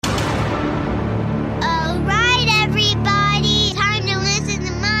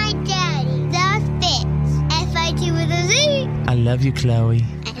love you, Chloe.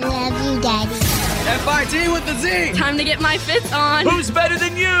 I love you, Daddy. FIT with the Z. Time to get my Fitz on. Who's better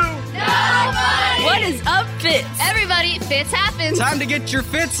than you? Nobody. What is up, Fitz? Everybody, Fitz happens. Time to get your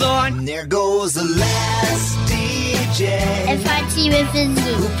Fitz on. There goes the last DJ. FIT with the Z.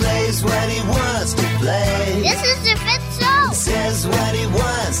 Who plays what he wants to play. This is the Fitz Show. Says what he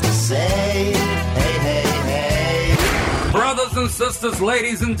wants to say. Hey, hey, hey. Brothers and sisters,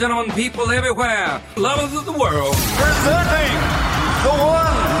 ladies and gentlemen, people everywhere, lovers of the world. Presenting the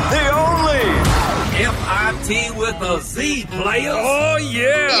one, the only. FIT with a Z, players. Oh,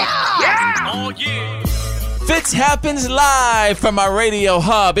 yeah. Oh, yeah. Fitz happens live from our radio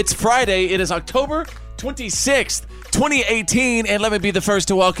hub. It's Friday. It is October 26th, 2018. And let me be the first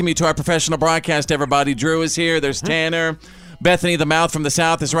to welcome you to our professional broadcast, everybody. Drew is here. There's Tanner. Bethany, the mouth from the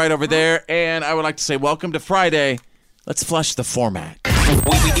south, is right over there. And I would like to say welcome to Friday. Let's flush the format.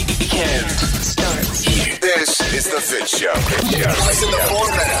 Weekend starts here. This is the Fitz Show. What's in the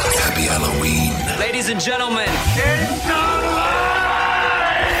format? Happy Halloween. Ladies and gentlemen.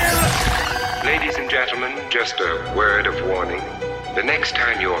 Ladies and gentlemen, just a word of warning. The next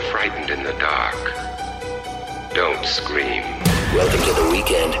time you're frightened in the dark, don't scream. Welcome to the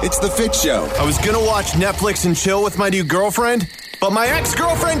weekend. It's the Fitz Show. I was gonna watch Netflix and chill with my new girlfriend, but my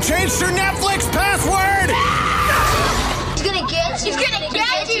ex-girlfriend changed her Netflix password! He's gonna get you. He's gonna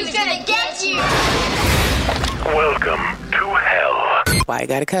get you. He's gonna get you. Welcome to hell. Why you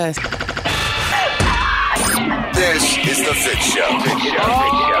gotta cuss? This is the Fitz Show.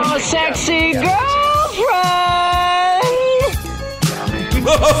 Oh, sexy girlfriend.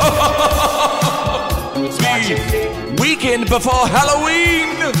 Weekend before Halloween.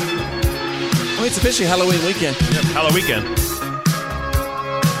 Oh, it's officially Halloween weekend. Yep, Halloween weekend.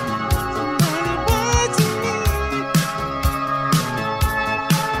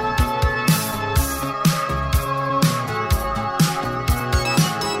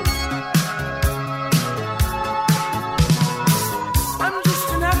 I'm just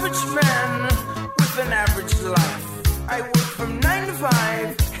an average man with an average life. I work from 9 to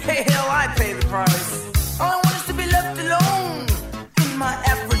 5. Hey, hell, I pay the price. All I want is to be left alone in my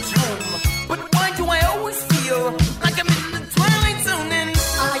average home. But why do I always feel like I'm in the twilight zone? And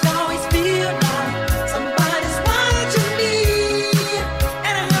I always feel like somebody's watching me,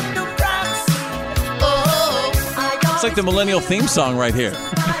 and I have no privacy. Oh, It's like the millennial theme song right here.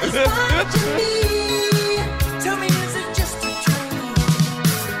 somebody's watching me. Tell me, is it just a dream?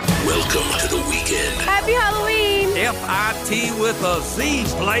 Welcome to the weekend. Happy Halloween. FIT with a Z,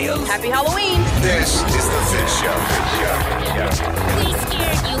 players. Happy Halloween. This is the Fitz Show. We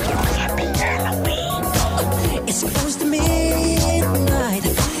scared you. Happy Halloween. It's close to midnight.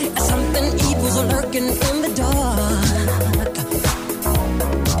 Something evil's lurking in the dark.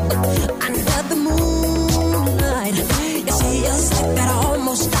 Under the moonlight, you see a sight that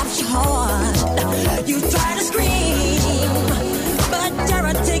almost stops your heart. You try to scream, but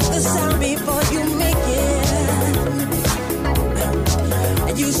terror takes the sound before you make it.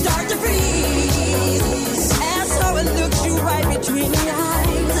 And you start to freeze as horror looks you right between the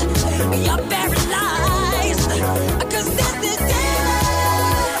eyes. You're paralyzed, 'cause this is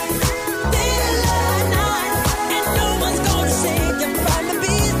daylight night, and no one's gonna save you from the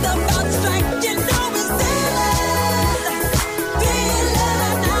beast about to strike. You know it's daylight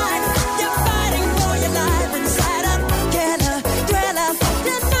night. You're fighting for your life inside a killer thriller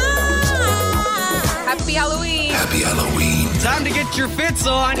tonight. Happy Halloween. Happy Halloween. Time to get your Fitz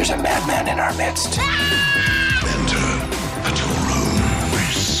on. There's a madman in our midst. Enter at your own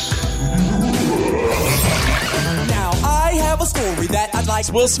risk. Now I have a story that I'd like.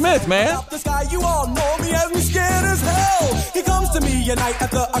 It's Will Smith, man. Up the sky, you all know me as me scared as hell. He comes to me at night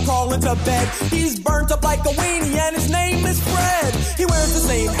after I crawl into bed. He's burnt up like a weenie and his name is Fred. He wears the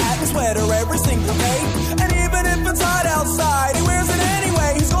same hat and sweater every single day. And even if it's hot outside, he wears it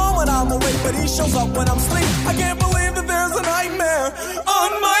anyway. He's gone when I'm awake, but he shows up when I'm asleep. I can't believe that there's a nightmare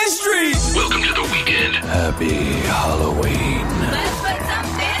on my street. Welcome to the weekend. Happy Halloween. Let's put some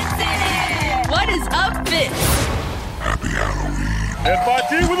Fitz in it. What is up, Fitz? Happy Halloween.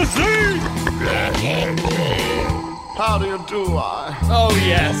 FIT with a Z. How do you do, Oh,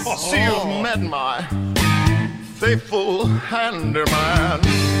 yes. See, you've met my faithful handyman.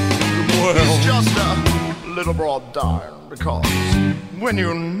 He's just a little brought down because when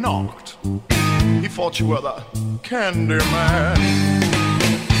you knocked, he thought you were the candy man.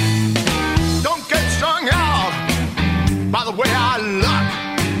 Don't get strung out by the way I look.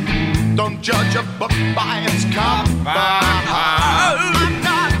 Don't judge a book by its cover. I'm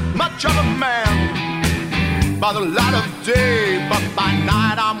not much of a man by the light of day, but by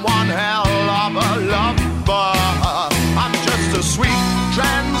night I'm one hell of a lover. I'm just a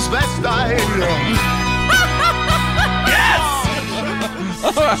best I know.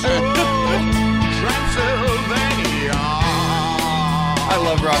 Transylvania. I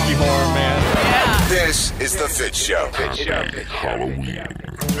love Rocky Horror, man. Yeah. This is the Fitz Show. Halloween.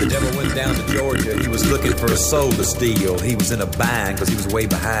 The devil went down to Georgia. He was looking for a soul to steal. He was in a bind because he was way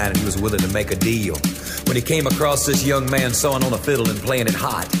behind and he was willing to make a deal. When he came across this young man sawing on a fiddle and playing it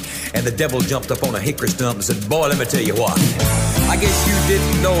hot, and the devil jumped up on a hickory stump and said, boy, let me tell you what. I guess you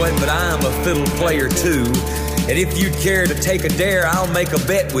didn't know it, but I'm a fiddle player too. And if you'd care to take a dare, I'll make a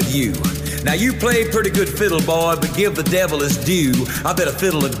bet with you. Now you play pretty good fiddle, boy, but give the devil his due. I bet a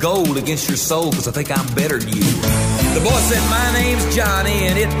fiddle of gold against your soul, because I think I'm better than you. The boy said, my name's Johnny,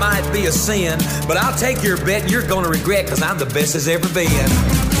 and it might be a sin, but I'll take your bet and you're gonna regret, because I'm the best as ever been.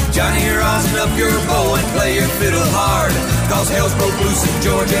 Johnny, you're rosin up your bow and play your fiddle hard, cause hell's broke loose in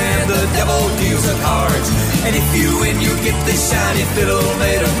Georgia and the devil deals the cards. And if you win, you get this shiny fiddle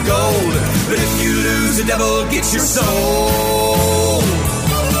made of gold, but if you lose, the devil gets your soul.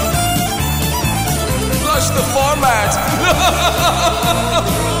 Flush the format.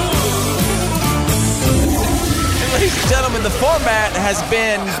 Ladies and gentlemen, the format has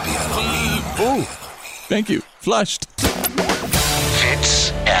been... Ooh, thank you. Flushed. Fitz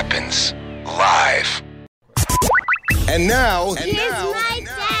happens live. And now... Here's my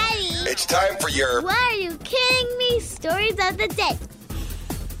daddy. It's time for your... Why are you kidding me? Stories of the day.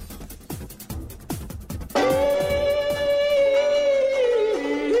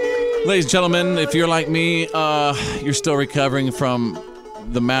 Ladies and gentlemen, if you're like me, you're still recovering from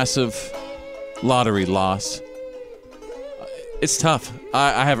the massive lottery loss. It's tough.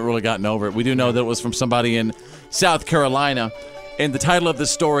 I haven't really gotten over it. We do know that it was from somebody in South Carolina. And the title of the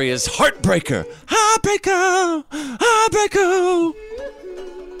story is Heartbreaker. Heartbreaker. Heartbreaker.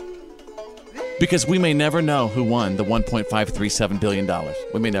 Because we may never know who won the $1.537 billion.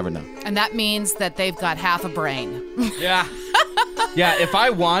 We may never know. And that means that they've got half a brain. Yeah. Yeah, if I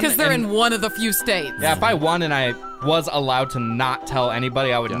won... Because they're in one of the few states. Yeah, if I won and I was allowed to not tell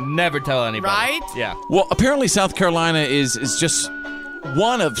anybody, I would never tell anybody. Right? Yeah. Well, apparently South Carolina is just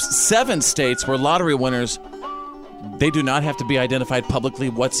one of 7 states where lottery winners, they do not have to be identified publicly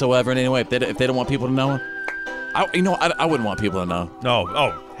whatsoever in any way. If they don't want people to know, I wouldn't want people to know. No.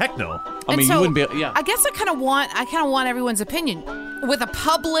 Oh, heck no. I mean, so, you wouldn't be. Yeah. I guess I kind of want everyone's opinion. With a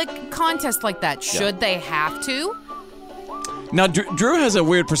public contest like that, should they have to? Now, Drew has a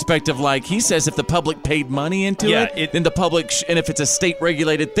weird perspective. Like, he says if the public paid money into it, then the public, and if it's a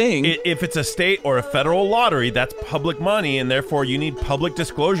state-regulated thing. If it's a state or a federal lottery, that's public money, and therefore you need public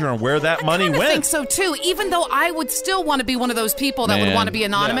disclosure on where that money went. I think so, too, even though I would still want to be one of those people that would want to be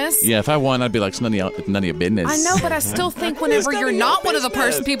anonymous. Yeah, if I won, I'd be like, it's none of your business. I know, but I still think whenever you're not one of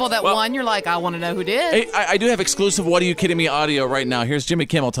the people that won, you're like, I want to know who did. Hey, I do have exclusive What Are You Kidding Me audio right now. Here's Jimmy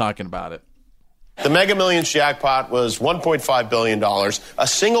Kimmel talking about it. The Mega Millions jackpot was $1.5 billion. A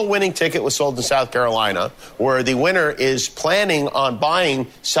single winning ticket was sold in South Carolina, where the winner is planning on buying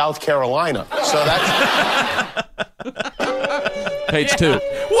South Carolina. So that's... Page 2.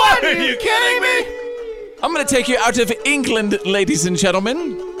 What are you kidding me? I'm going to take you out of England, ladies and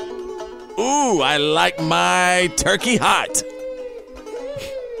gentlemen. Ooh, I like my turkey hot.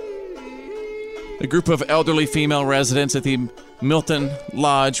 A group of elderly female residents at the Milton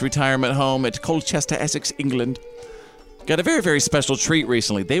Lodge retirement home at Colchester, Essex, England, got a very, very special treat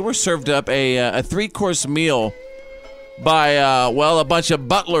recently. They were served up a 3-course meal by, a bunch of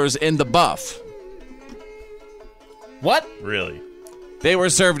butlers in the buff. What? Really? They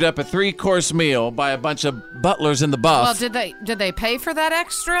were served up a 3-course meal by a bunch of butlers in the buff. Well, did they pay for that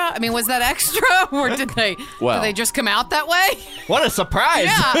extra? I mean, was that extra, or did they just come out that way? What a surprise!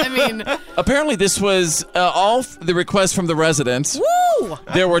 Yeah, I mean, apparently this was all the request from the residents. Woo!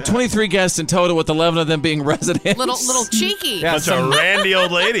 There were 23 guests in total, with 11 of them being residents. Little cheeky. Yeah, bunch of randy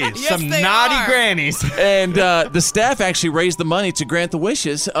old ladies. Yes, some they naughty are. grannies. And the staff actually raised the money to grant the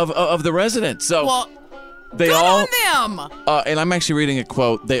wishes of the residents. So. Well, they good all, on them. And I'm actually reading a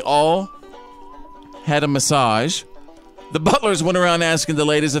quote. They all had a massage. The butlers went around asking the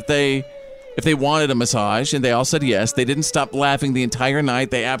ladies if they wanted a massage, and they all said yes. They didn't stop laughing the entire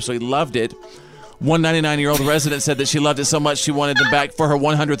night. They absolutely loved it. One 99-year-old resident said that she loved it so much she wanted them back for her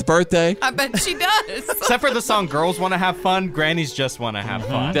 100th birthday. I bet she does. Except for the song "Girls Want to Have Fun," grannies just want to have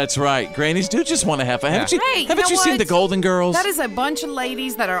fun. That's right. Grannies do just want to have fun. Yeah. Haven't you seen the Golden Girls? That is a bunch of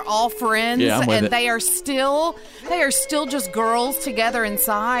ladies that are all friends, Yeah, I'm with and it. they are still just girls together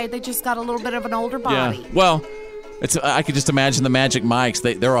inside. They just got a little bit of an older body. Yeah. Well, I could just imagine the Magic Mikes.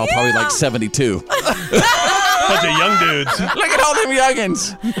 They're all probably like 72. Bunch of young dudes. Look at all them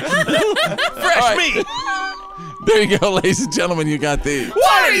youngins. Fresh meat. There you go, ladies and gentlemen. You got the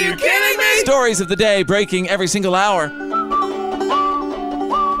What are you kidding me? stories of the day breaking every single hour.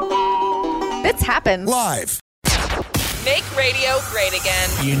 This happens. Live. Make radio great again.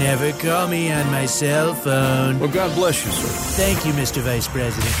 You never call me on my cell phone. Well, God bless you, sir. Thank you, Mr. Vice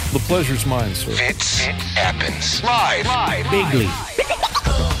President. The pleasure's mine, sir. Fitz happens live. Bigly.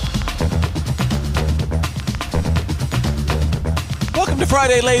 Welcome to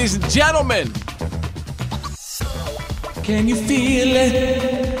Friday, ladies and gentlemen. Can you feel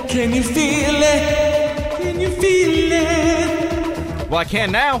it? Can you feel it? Can you feel it? Well, I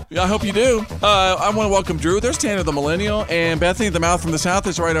can now. I hope you do. I want to welcome Drew. There's Tanner the Millennial, and Bethany the Mouth from the South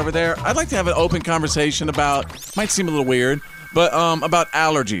is right over there. I'd like to have an open conversation about, might seem a little weird, but about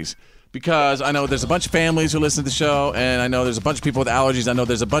allergies. Because I know there's a bunch of families who listen to the show, and I know there's a bunch of people with allergies. I know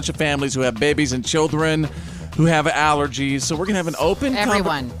there's a bunch of families who have babies and children who have allergies. So we're going to have an open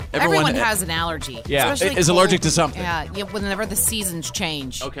Everyone has an allergy. Yeah. Especially is allergic to something. Yeah, whenever the seasons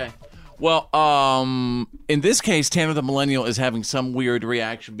change. Okay. Well, in this case, Tanner the Millennial is having some weird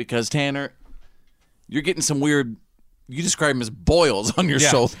reaction because, Tanner, you're getting some weird, you describe them as boils on your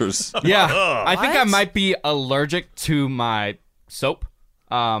shoulders. Yeah. I think I What? might be allergic to my soap.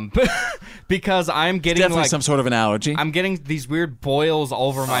 Because I'm getting Definitely some sort of an allergy. I'm getting these weird boils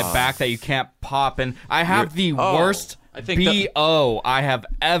over my back that you can't pop, and I have the worst BO I have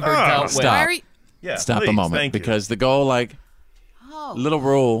ever dealt with. Stop. Yeah, Stop please, a moment, thank you. because the goal, little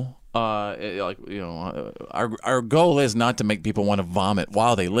rule, our goal is not to make people want to vomit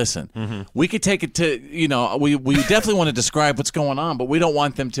while they listen. Mm-hmm. We could take it to, we definitely want to describe what's going on, but we don't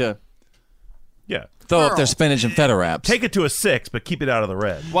want them to throw up their spinach and feta wraps. Take it to a 6, but keep it out of the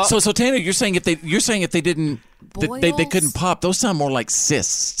red. Well, so Tanner, you're saying if they didn't, they Boils? couldn't pop. Those sound more like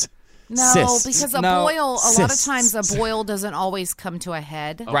cysts. No, Cysts. because a No. boil, a lot of Cysts. times a boil doesn't always come to a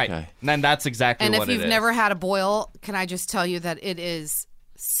head. Right. Okay. And that's exactly And what if it you've is. never had a boil, can I just tell you that it is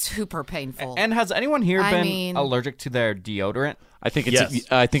super painful. And has anyone here I been mean- allergic to their deodorant? I think it's Yes.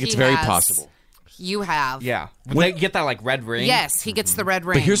 it's He very has. possible. You have. Yeah. They get that like red ring. Yes, he gets the red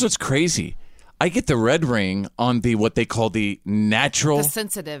ring. But here's what's crazy. I get the red ring on the what they call the natural the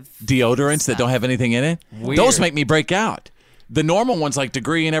sensitive deodorants that don't have anything in it. Weird. Those make me break out. The normal ones like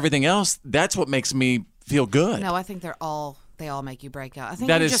Degree and everything else, that's what makes me feel good. No, I think they all make you break out. I think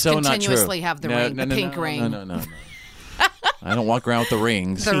That you is just so not true. continuously have the ring, the pink no, ring. No. I don't walk around with the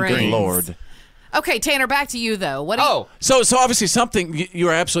rings. The Good rings. Lord. Okay, Tanner, back to you though. What? Do you, So obviously something you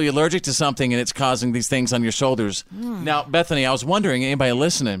are absolutely allergic to something, and it's causing these things on your shoulders. Now, Bethany, I was wondering, anybody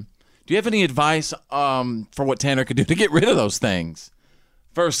listening, do you have any advice for what Tanner could do to get rid of those things?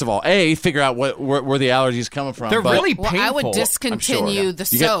 First of all, figure out where the allergies coming from. They're really well, painful. I would discontinue sure. the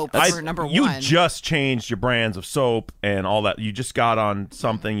You got- soap for number You one. just changed your brands of soap and all that. You just got on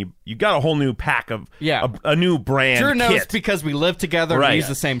something. You got a whole new pack of a new brand Drew knows kit. because we live together and Right. we use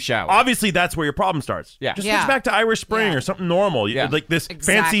the same shower. Obviously, that's where your problem starts. Yeah. Just Yeah. switch back to Irish Spring Yeah. or something normal. Yeah. Like this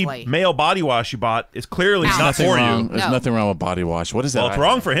Exactly. fancy male body wash you bought is clearly There's not nothing for wrong. you. There's nothing wrong with body wash. What is that? Well, it's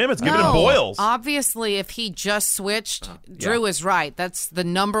wrong for him. It's giving him No, boils. Obviously, if he just switched, Drew is right. That's the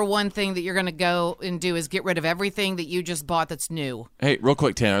number one thing that you're going to go and do is get rid of everything that you just bought that's new. Hey, real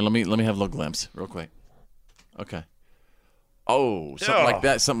quick, Tanner. Let me have a little glimpse, real quick. Okay. Oh, something like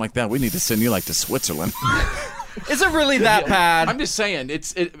that. Something like that. We need to send you to Switzerland. Is it really that bad? I'm just saying.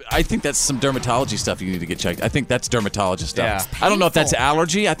 I think that's some dermatology stuff you need to get checked. I think that's dermatologist stuff. Yeah. I don't know if that's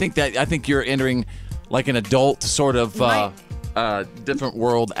allergy. I think you're entering like an adult sort of different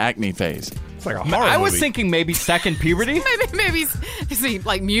world acne phase. It's like a horror I was movie. thinking maybe second puberty. Maybe is he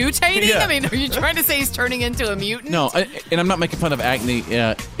like mutating? Yeah. I mean, are you trying to say he's turning into a mutant? No, and I'm not making fun of acne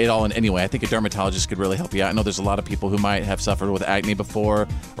at all in any way. I think a dermatologist could really help you out. I know there's a lot of people who might have suffered with acne before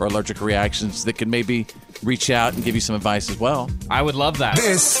or allergic reactions that could maybe reach out and give you some advice as well. I would love that.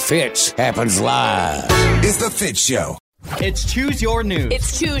 This Fitz happens live. It's the Fitz Show. It's Choose Your News.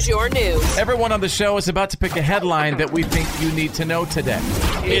 It's Choose Your News. Everyone on the show is about to pick a headline that we think you need to know today.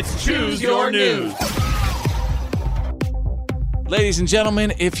 It's Choose Your News. Ladies and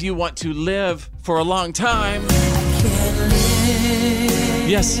gentlemen, if you want to live for a long time,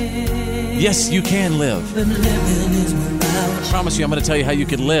 yes, you can live. I promise you, I'm going to tell you how you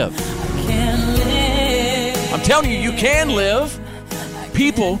can live. I'm telling you, you can live.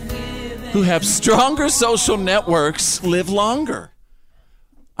 People who have stronger social networks live longer.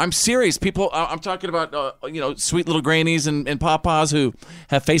 I'm serious. People, I'm talking about, sweet little grannies and papas who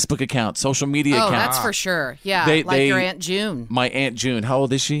have Facebook accounts, social media accounts. that's for sure. Yeah, your Aunt June. My Aunt June. How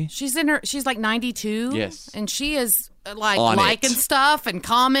old is she? She's like 92. Yes. And she is like On liking it. stuff and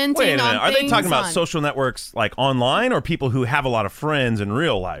commenting Wait a minute. on Are they things talking about on- social networks like online or people who have a lot of friends in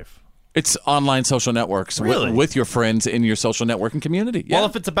real life? It's online social networks with your friends in your social networking community. Yeah. Well,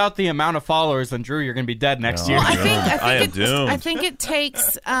 if it's about the amount of followers, then Drew, you're going to be dead next year. I am doomed. I think it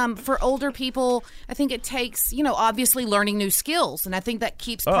takes, for older people, I think it takes, obviously learning new skills. And I think that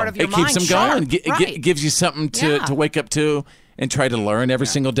keeps part of your mind keeps them sharp. going. It gives you something to wake up to and try to learn every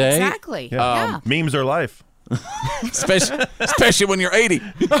single day. Exactly. Memes are life. especially when you're 80.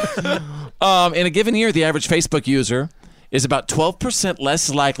 In a given year, the average Facebook user is about 12%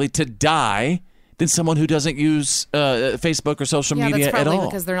 less likely to die than someone who doesn't use Facebook or social media that's probably at all.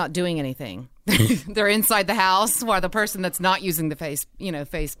 Because they're not doing anything. They're inside the house, while the person that's not using the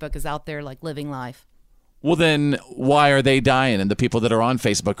Facebook is out there like living life. Well, then why are they dying and the people that are on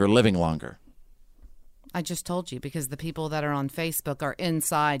Facebook are living longer? I just told you, because the people that are on Facebook are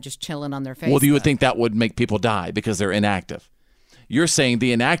inside just chilling on their Facebook. Well, you would think that would make people die because they're inactive. You're saying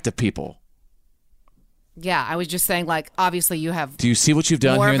the inactive people. Yeah, I was just saying, like, obviously you have. Do you see what you've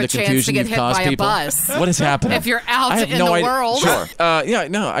done more here in of the a chance confusion to get you've hit caused by people? a bus. What is happening? If you're out in the world. Sure.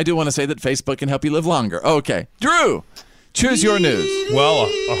 I do want to say that Facebook can help you live longer. Okay. Drew, choose your news. Well,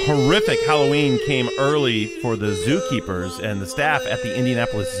 a horrific Halloween came early for the zookeepers and the staff at the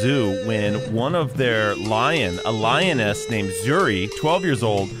Indianapolis Zoo when one of their a lioness named Zuri, 12 years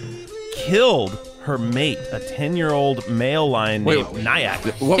old, killed her mate, a 10-year-old male lion named Nyack.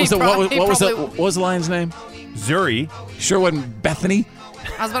 What was the lion's name? Zuri. Sure wasn't Bethany?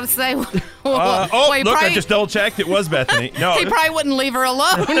 I was about to say. I just double-checked. It was Bethany. No, he probably wouldn't leave her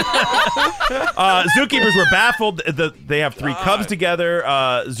alone. Zookeepers were baffled. They have 3 cubs together.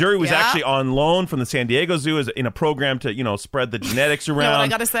 Zuri was actually on loan from the San Diego Zoo in a program to, spread the genetics around. You know what I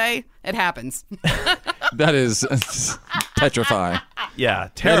got to say? It happens. That is petrifying. Yeah,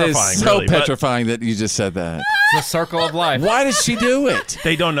 terrifying. That is so petrifying that you just said that. It's the circle of life. Why does she do it?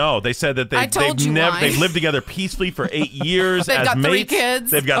 They don't know. They said that they've lived together peacefully for 8 years They've as got mates. 3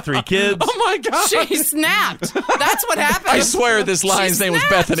 kids. They've got 3 kids. Oh my God! She snapped. That's what happened. I swear this lion's name was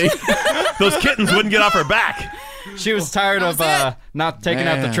Bethany. Those kittens wouldn't get off her back. She was tired of not taking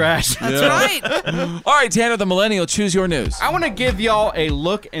out the trash. That's right. All right, Tanner the Millennial, choose your news. I want to give y'all a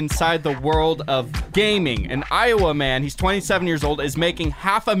look inside the world of gaming. An Iowa man, he's 27 years old, is making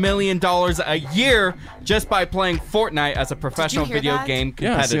 $500,000 a year just by playing Fortnite as a professional video game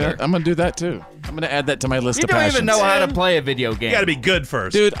competitor. Yeah, I'm going to do that too. I'm going to add that to my list of passions. You don't even know how to play a video game. You got to be good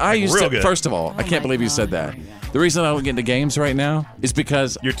first. Dude, first of all, I can't believe you said that. The reason I don't get into games right now is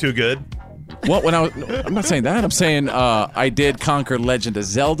because... You're too good? What? I'm not saying that. I'm saying I did conquer Legend of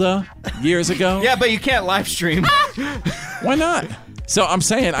Zelda years ago. Yeah, but you can't live stream. Why not? So I'm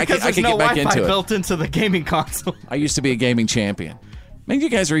saying I can get back Wi-Fi into it. Built into the gaming console. I used to be a gaming champion. Man, you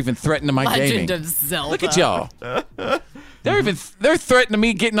guys are even threatening my gaming. Legend of Zelda. Look at y'all. They're threatening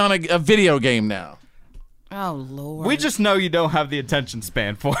me getting on a video game now. Oh, Lord. We just know you don't have the attention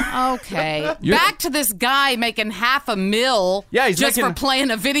span for it. Okay. Back to this guy making $500,000 he's just for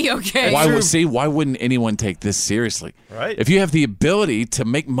playing a video game. Why wouldn't anyone take this seriously? Right. If you have the ability to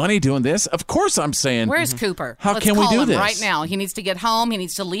make money doing this, of course I'm saying. Where's Cooper? How Let's can we call do him this? right now. He needs to get home. He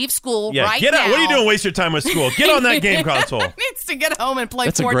needs to leave school right get now. out. What are you doing? Waste your time with school. Get on that game console. He needs to get home and play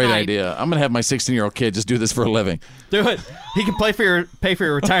That's Fortnite. a great idea. I'm going to have my 16-year-old kid just do this for a living. Do it. He can pay for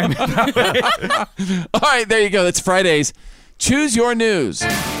your retirement. All right, there you go. That's Fridays. Choose your news.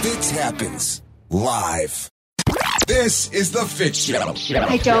 Fitz happens live. This is the Fitz Show.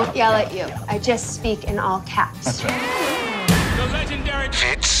 I don't yell at you. I just speak in all caps. That's right. The legendary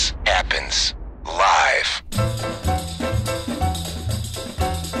Fitz happens live.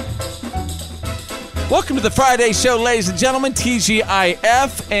 Welcome to the Friday Show, ladies and gentlemen.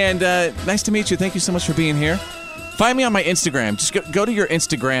 TGIF, and nice to meet you. Thank you so much for being here. Find me on my Instagram. Just go to your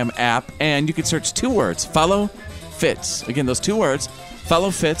Instagram app, and you can search 2 words. Follow Fitz. Again, those 2 words. Follow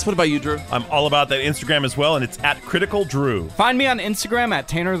Fitz. What about you, Drew? I'm all about that Instagram as well, and it's at Critical Drew. Find me on Instagram at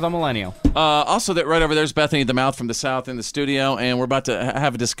Tanner the Millennial. Also, that right over there's Bethany the Mouth from the South in the studio, and we're about to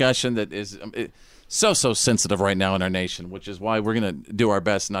have a discussion that is so sensitive right now in our nation, which is why we're going to do our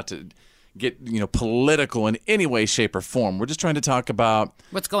best not to get political in any way, shape, or form. We're just trying to talk about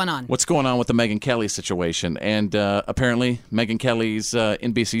what's going on with the Megyn Kelly situation, and apparently Megyn Kelly's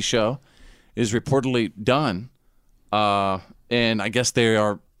NBC show is reportedly done, and I guess they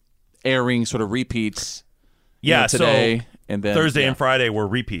are airing sort of repeats. Yeah, today so and then Thursday and Friday were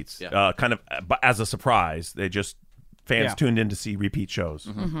repeats, Yeah. kind of as a surprise. Fans tuned in to see repeat shows.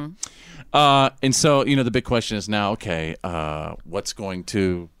 Mm-hmm. And so the big question is now, okay, what's going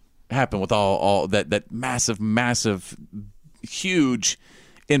to happen with all that massive, huge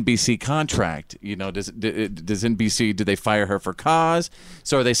NBC contract? Does NBC, do they fire her for cause?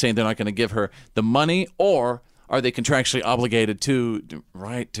 So are they saying they're not going to give her the money, or are they contractually obligated to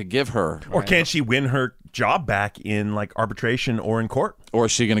give her? Or can she win her job back in like arbitration or in court? Or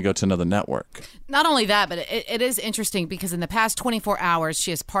is she going to go to another network? Not only that, but it is interesting because in the past 24 hours,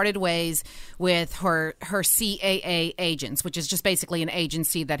 she has parted ways with her CAA agents, which is just basically an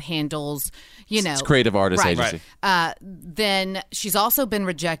agency that handles, It's creative artist agency. Then she's also been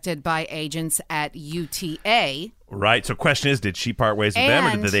rejected by agents at UTA. Right. So question is, did she part ways with them,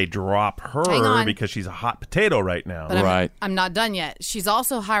 or did they drop her because she's a hot potato right now? But I'm not done yet. She's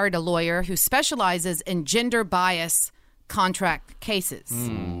also hired a lawyer who specializes in gender bias contract cases.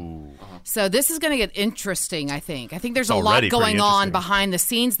 So this is going to get interesting, I think. I think there's a lot going on behind the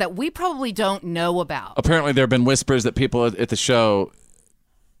scenes that we probably don't know about. Apparently there have been whispers that people at the show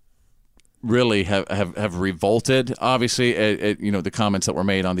really have revolted, obviously, at the comments that were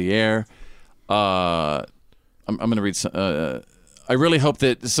made on the air. I'm going to read some, I really hope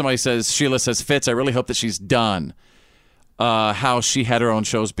that somebody says, Sheila says, Fitz, I really hope that she's done. How she had her own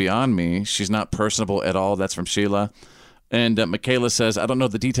shows beyond me. She's not personable at all. That's from Sheila. And Michaela says, I don't know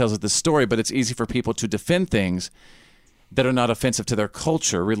the details of this story, but it's easy for people to defend things that are not offensive to their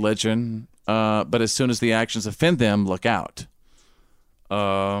culture, religion, but as soon as the actions offend them, look out.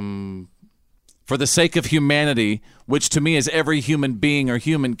 For the sake of humanity, which to me is every human being or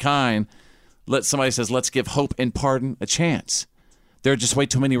humankind, somebody says, let's give hope and pardon a chance. There are just way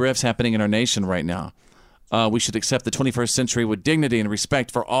too many rifts happening in our nation right now. We should accept the 21st century with dignity and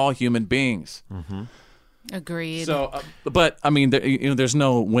respect for all human beings. Mm-hmm. Agreed. So, but I mean, there's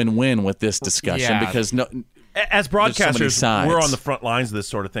no win-win with this discussion because as broadcasters, so we're on the front lines of this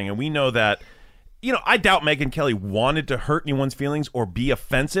sort of thing, and we know that. I doubt Megyn Kelly wanted to hurt anyone's feelings or be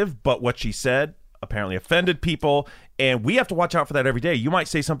offensive, but what she said apparently offended people, and we have to watch out for that every day. You might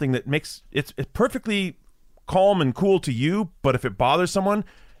say something that makes it's perfectly calm and cool to you, but if it bothers someone,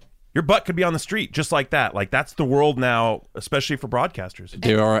 your butt could be on the street just like that. Like, that's the world now, especially for broadcasters.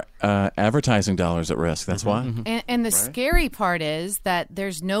 There are advertising dollars at risk. That's why. Mm-hmm. And the scary part is that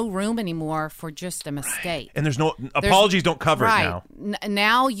there's no room anymore for just a mistake. And there's apologies don't cover it now.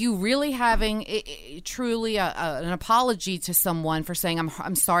 Now you really having truly an apology to someone for saying,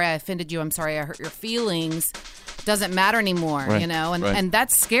 I'm sorry I offended you. I'm sorry I hurt your feelings. Doesn't matter anymore, and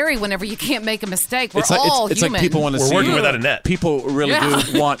that's scary whenever you can't make a mistake. We're all human. It's human. Like people want to see. We're working without a net. People really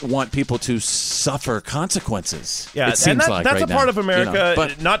do want people to suffer consequences. Yeah, it seems and that's right a part of America.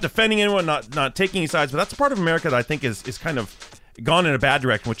 but not defending anyone, not taking any sides, but that's a part of America that I think is kind of gone in a bad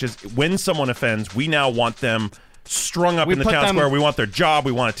direction. Which is when someone offends, we now want them strung up in the town square. We want their job.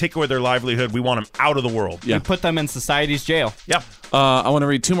 We want to take away their livelihood. We want them out of the world. We put them in society's jail. Yep. I want to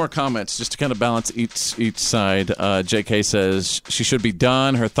read two more comments just to kind of balance each side. JK says, she should be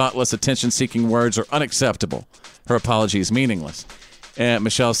done. Her thoughtless, attention-seeking words are unacceptable. Her apology is meaningless. And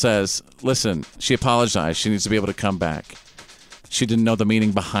Michelle says, listen, she apologized. She needs to be able to come back. She didn't know the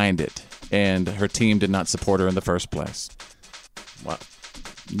meaning behind it, and her team did not support her in the first place. Wow.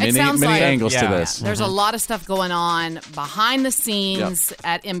 Many angles to this. There's a lot of stuff going on behind the scenes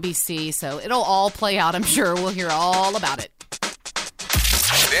at NBC, so it'll all play out. I'm sure we'll hear all about it.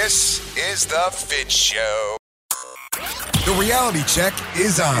 This is the Fitz Show. The reality check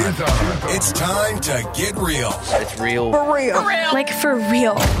is on. It's time to get real. It's real. For real. Like for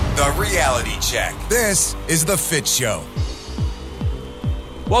real. The reality check. This is the Fitz Show.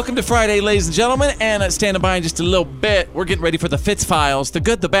 Welcome to Friday, ladies and gentlemen, and standing by in just a little bit, we're getting ready for the Fitz Files, the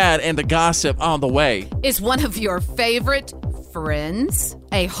good, the bad, and the gossip on the way. Is one of your favorite friends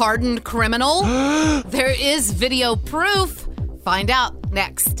a hardened criminal? There is video proof. Find out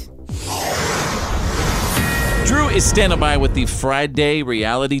next. Drew is standing by with the Friday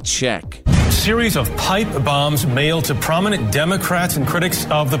reality check. Series of pipe bombs mailed to prominent Democrats and critics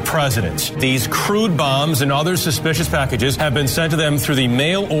of the president. These crude bombs and other suspicious packages have been sent to them through the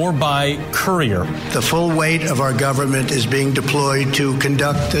mail or by courier. The full weight of our government is being deployed to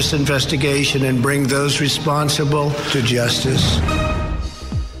conduct this investigation and bring those responsible to justice.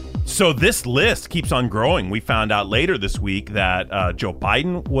 So this list keeps on growing. We found out later this week that Joe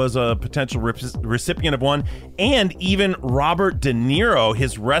Biden was a potential recipient of one, and even Robert De Niro,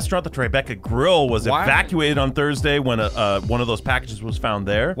 his restaurant, the Tribeca Grill, was evacuated on Thursday when one of those packages was found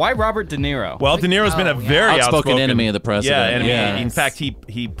there. Why Robert De Niro? Well, De Niro's been a very outspoken enemy of the president. Yeah, enemy. Yeah. In fact,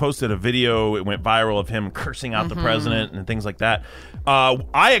 he posted a video, it went viral, of him cursing out the president and things like that.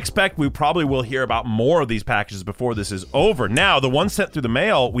 I expect we probably will hear about more of these packages before this is over. Now, the ones sent through the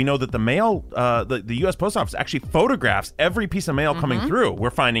mail, we know that that the mail, the U.S. Post Office actually photographs every piece of mail coming through. We're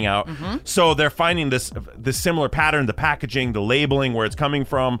finding out. So they're finding this similar pattern, the packaging, the labeling, where it's coming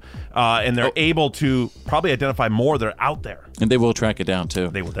from, and they're able to probably identify more that are out there. And they will track it down, too.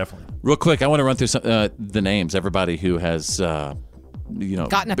 They will definitely. Real quick, I want to run through the names, everybody who has,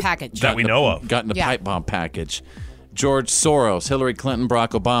 gotten a package. That we know of. Gotten a pipe bomb package. George Soros, Hillary Clinton,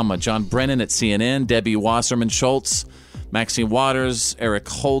 Barack Obama, John Brennan at CNN, Debbie Wasserman Schultz, Maxine Waters, Eric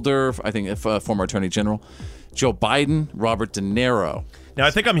Holder, I think former Attorney General, Joe Biden, Robert De Niro. Now,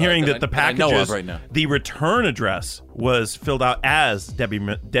 I think I'm hearing that the packages, right now. The return address was filled out as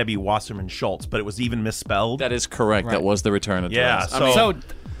Debbie Wasserman Schultz, but it was even misspelled. That is correct. Right. That was the return address. Yeah. So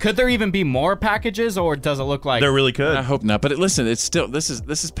could there even be more packages, or does it look like there really could? I hope not. But listen, it's still this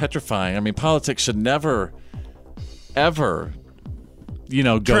is petrifying. I mean, politics should never, ever,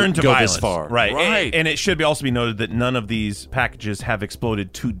 turn to go violence. this far. Right. And it should also be noted that none of these packages have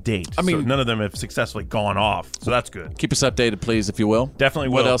exploded to date. I mean, so none of them have successfully gone off. So that's good. Keep us updated, please, if you will. Definitely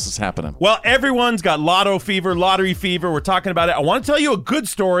will. What else is happening? Well, everyone's got lottery fever. We're talking about it. I want to tell you a good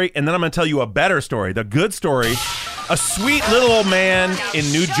story, and then I'm going to tell you a better story. The good story, a sweet little old man in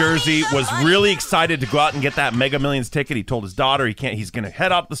New Jersey was really excited to go out and get that Mega Millions ticket. He told his daughter he's going to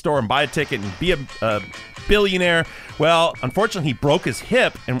head out to the store and buy a ticket and be a billionaire. Well, unfortunately, he broke his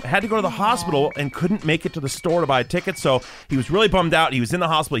hip and had to go to the hospital and couldn't make it to the store to buy a ticket. So he was really bummed out. He was in the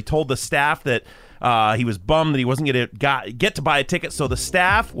hospital. He told the staff that he was bummed that he wasn't going to get to buy a ticket. So the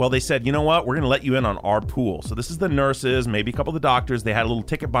staff, they said, you know what? We're going to let you in on our pool. So this is the nurses, maybe a couple of the doctors. They had a little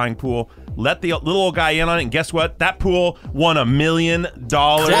ticket buying pool. Let the little old guy in on it. And guess what? That pool won $1 million.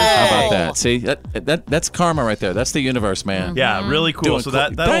 How about that? See, that's karma right there. That's the universe, man. Yeah, really cool. So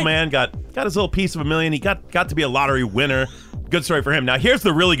that old man got his little piece of $1 million. He got to be a lottery winner. Good story for him. Now, here's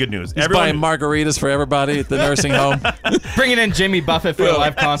the really good news. He's buying margaritas for everybody at the nursing home. Bringing in Jimmy Buffett for a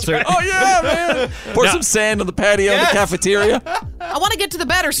live concert. Oh, yeah, man. Pour some sand on the patio in the cafeteria. I want to get to the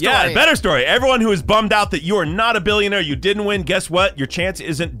better story. Yeah, better story. Everyone who is bummed out that you are not a billionaire, you didn't win, guess what? Your chance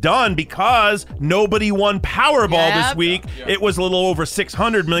isn't done because nobody won Powerball this week. It was a little over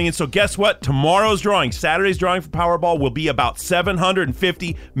 $600 million. So guess what? Tomorrow's drawing, Saturday's drawing for Powerball will be about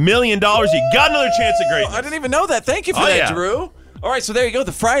 $750 million. You got another chance at greatness. I didn't even know that. Thank you for that, Drew. All right, so there you go.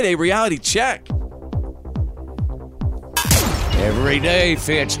 The Friday reality check. Every day,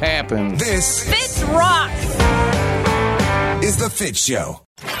 Fitz happens. This Fitz rocks. is the Fitz Show.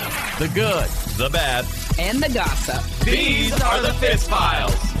 The good, the bad, and the gossip. These are the Fitz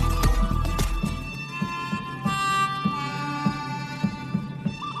Files.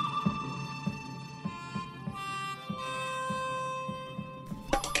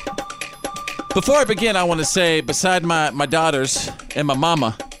 Before I begin, I want to say, beside my daughters and my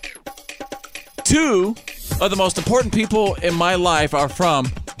mama, two of the most important people in my life are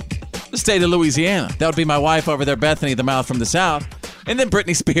from the state of Louisiana. That would be my wife over there, Bethany, the mouth from the South, and then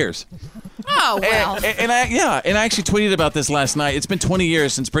Britney Spears. Oh, well. And I actually tweeted about this last night. It's been 20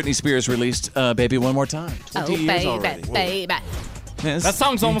 years since Britney Spears released Baby One More Time. 20 years already. Baby. Yes. That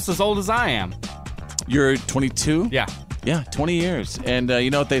song's almost as old as I am. You're 22? Yeah. Yeah, 20 years. And you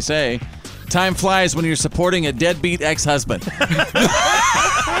know what they say? Time flies when you're supporting a deadbeat ex-husband.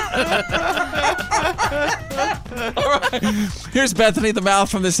 All right. Here's Bethany, the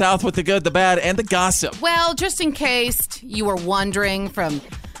mouth from the South, with the good, the bad, and the gossip. Well, just in case you were wondering from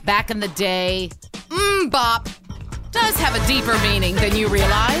back in the day, bop does have a deeper meaning than you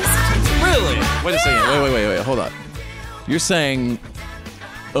realized. Really? Wait a second. Wait. Hold on. You're saying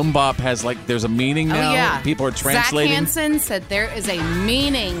bop has, there's a meaning now? Oh, yeah. People are translating? Zach Hansen said there is a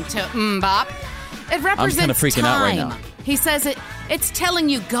meaning to bop. It represents I'm kind of freaking out right now. He says it's telling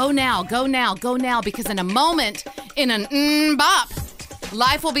you, go now, go now, go now, because in a moment, in an bop,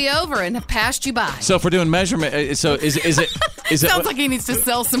 life will be over and have passed you by. So if we're doing measurement, so is it... Sounds like he needs to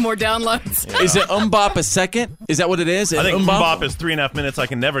sell some more downloads. Yeah. Is it bop a second? Is that what it is? I think bop is 3.5 minutes I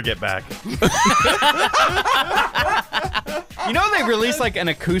can never get back. You know they released an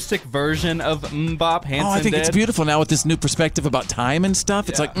acoustic version of bop. Hanson I think did? it's beautiful now with this new perspective about time and stuff.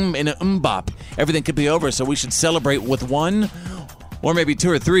 It's in a bop. Everything could be over, so we should celebrate with one or maybe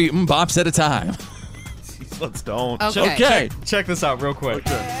two or three bops at a time. Let's don't. Okay. Check this out real quick.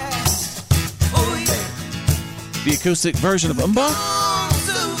 The acoustic version of bop?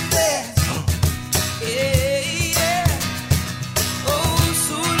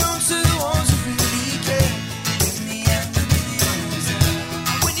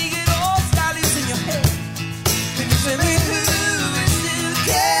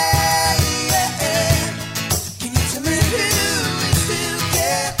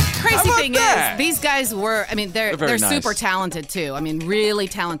 Thing is, these guys guys were, I mean, they're very nice. super talented too. I mean, really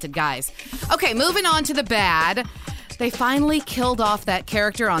talented guys. Okay, moving on to the bad. They finally killed off that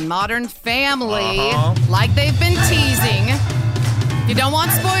character on Modern Family, like they've been teasing. If you don't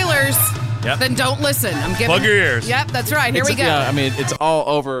want spoilers, then don't listen. I'm giving. Plug your ears. Yep, that's right. Here we go. Yeah, I mean, it's all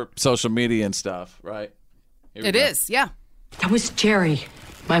over social media and stuff, right? It is, yeah. That was Jerry,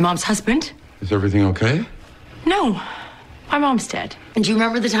 my mom's husband. Is everything okay? No, my mom's dead. And do you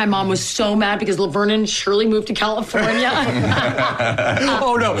remember the time Mom was so mad because Laverne and Shirley moved to California?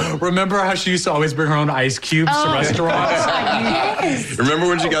 Oh, no. Remember how she used to always bring her own ice cubes to restaurants? Yes. Remember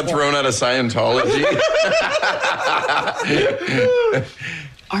when she got thrown out of Scientology?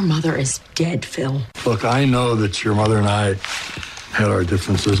 Our mother is dead, Phil. Look, I know that your mother and I had our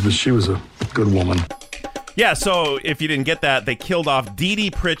differences, but she was a good woman. Yeah, so if you didn't get that, they killed off Dee Dee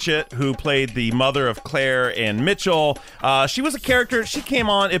Pritchett, who played the mother of Claire and Mitchell. She was a character. She came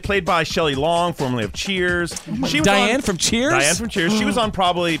on. It played by Shelley Long, formerly of Cheers. She was Diane from Cheers? Diane from Cheers. She was on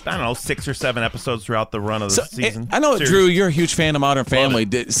probably, 6 or 7 episodes throughout the run of the season. I know, series. Drew, you're a huge fan of Modern Family.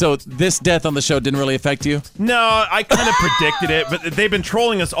 So this death on the show didn't really affect you? No, I kind of predicted it, but they've been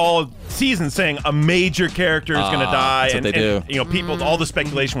trolling us all season saying a major character is going to die. That's what they do. You know, people, all the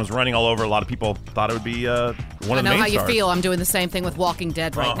speculation was running all over. A lot of people thought it would be one of the main I know how you stars. feel. I'm doing the same thing with Walking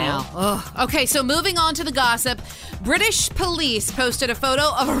Dead right now. Ugh. Okay, so moving on to the gossip. British police posted a photo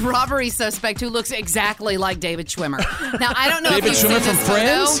of a robbery suspect who looks exactly like David Schwimmer. Now, I don't know David if you've Schwimmer seen from this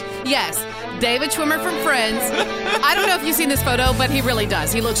Friends? photo. Yes, David Schwimmer from Friends. I don't know if you've seen this photo, but he really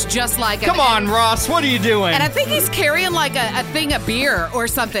does. He looks just like Come on, Ross. What are you doing? And I think he's carrying like a thing of beer or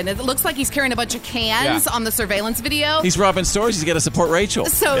something. It looks like he's carrying a bunch of cans on the surveillance video. He's robbing stores. He's got to support Rachel.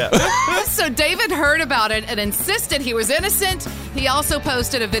 So, so David heard about it and insisted he was innocent. He also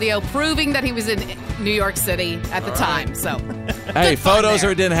posted a video proving that he was in New York City at the time. So, hey, photos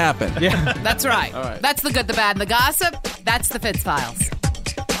or it didn't happen. Yeah, that's right. All right. That's the good, the bad, and the gossip. That's the Fitz Files.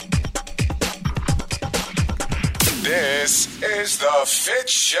 This is the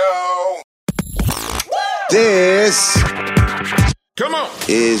Fitz Show. This Come on.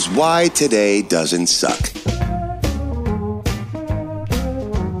 is why today doesn't suck.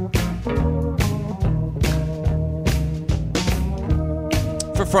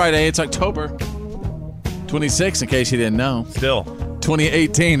 For Friday, it's October 26th, in case you didn't know. Still.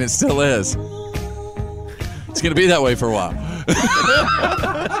 2018, it still is. It's going to be that way for a while.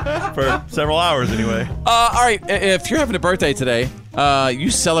 For several hours, anyway. All right, if you're having a birthday today, you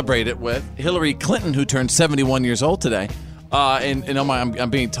celebrate it with Hillary Clinton, who turned 71 years old today. And oh my,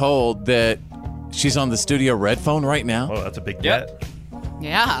 I'm being told that she's on the Studio Red phone right now. Oh, that's a big get.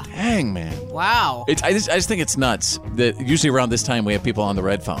 Yeah. Dang, man. Wow. I just think it's nuts that usually around this time we have people on the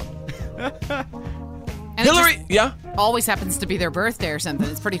red phone. And Hillary, yeah? Always happens to be their birthday or something.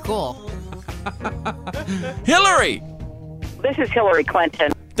 It's pretty cool. Hillary! This is Hillary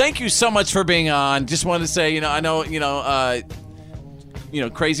Clinton. Thank you so much for being on. Just wanted to say, I know,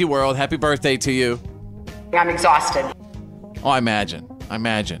 crazy world. Happy birthday to you. I'm exhausted. Oh, I imagine.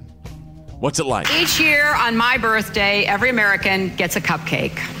 What's it like? Each year on my birthday, every American gets a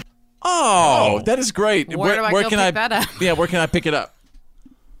cupcake. Oh, that is great. Where do I go can pick that up? Yeah, where can I pick it up?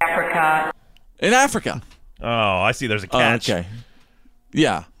 Africa. In Africa. Oh, I see. There's a catch. Okay.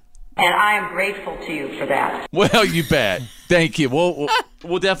 Yeah. And I am grateful to you for that. Well, you bet. Thank you.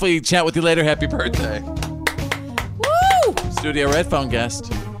 We'll definitely chat with you later. Happy birthday. Woo! Studio Red phone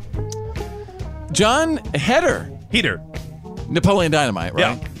guest. John Heder. Napoleon Dynamite,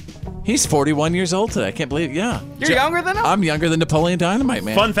 right? Yeah. He's 41 years old today. I can't believe it. Yeah. You're younger than him? I'm younger than Napoleon Dynamite,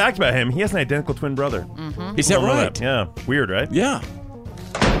 man. Fun fact about him, he has an identical twin brother. Mm-hmm. Is that right? Yeah. Weird, right? Yeah.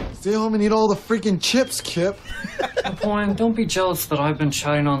 Stay home and eat all the freaking chips, Kip. Napoleon, don't be jealous that I've been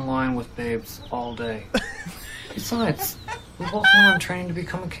chatting online with babes all day. Besides, we both know I'm training to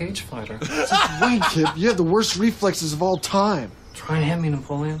become a cage fighter. Just wait, Kip. You have the worst reflexes of all time. Try and hit me,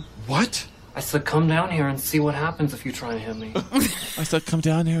 Napoleon. What? I said come down here and see what happens if you try and hit me. I said come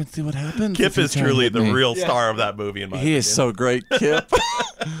down here and see what happens. Kip is truly the real star of that movie, in my opinion. He is so great, Kip.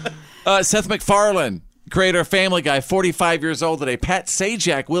 Seth MacFarlane, creator of Family Guy, 45 years old today. Pat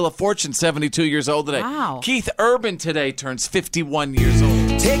Sajak, Wheel of Fortune, 72 years old today. Wow. Keith Urban today turns 51 years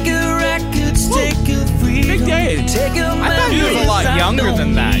old. Take a records, take a freedom. Big day. I thought he was a lot younger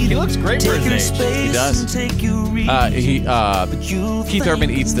than that. He looks great for his age. He does. Keith Urban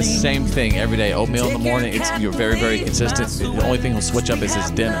eats the same thing every day. Oatmeal in the morning. You're very, very consistent. The only thing he'll switch up is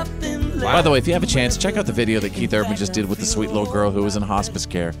his dinner. Wow. By the way, if you have a chance, check out the video that Keith Urban just did with the sweet little girl who was in hospice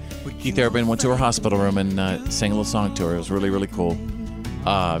care. Keith Urban went to her hospital room and sang a little song to her. It was really, really cool.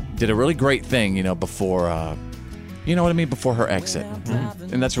 Did a really great thing, before You know what I mean? Before her exit.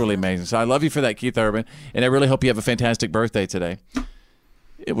 Mm-hmm. And that's really amazing. So I love you for that, Keith Urban. And I really hope you have a fantastic birthday today.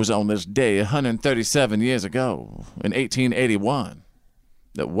 It was on this day 137 years ago, in 1881,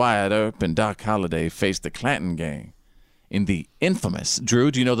 that Wyatt Earp and Doc Holliday faced the Clanton gang in the infamous,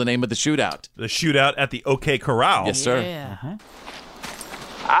 Drew, do you know the name of the shootout? The shootout at the OK Corral. Yes, sir. Yeah. Uh-huh.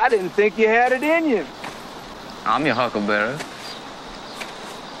 I didn't think you had it in you. I'm your huckleberry.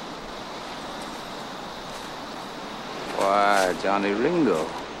 Why, Johnny Ringo,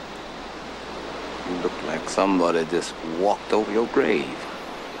 you look like somebody just walked over your grave.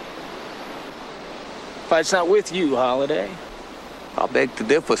 Fight's not with you, Holiday. I beg to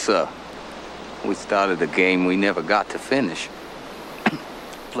differ, sir. We started a game we never got to finish.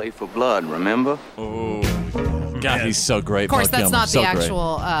 Play for blood, remember? Oh, God, he's so great. Of course, Mark that's Gilman, not so the great.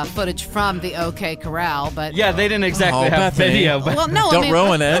 actual footage from the OK Corral, but Yeah, they didn't exactly have Bethany. video. But well, no, Don't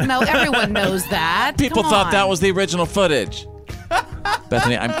ruin it. No, everyone knows that. People Come thought on. that was the original footage.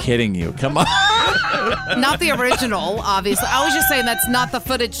 Bethany, I'm kidding you. Come on. Not the original, obviously. I was just saying that's not the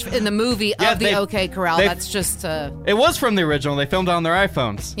footage in the movie of the OK Corral. That's just It was from the original. They filmed it on their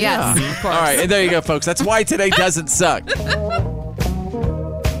iPhones. Yes, Yeah. of course. All right, and there you go, folks. That's why today doesn't suck.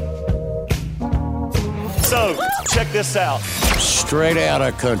 So, check this out. Straight out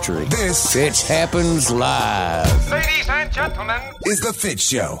of country. This Fitz happens live. Ladies and gentlemen, is the Fitz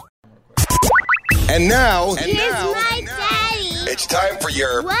Show. And now, Here's my daddy. it's time for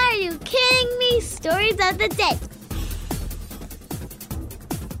your Why are you kidding me? Stories of the day.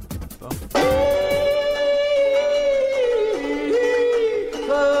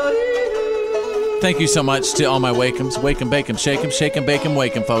 Thank you so much to all my Wakems. Wake 'em, bake 'em, shake 'em, shake 'em, bake 'em,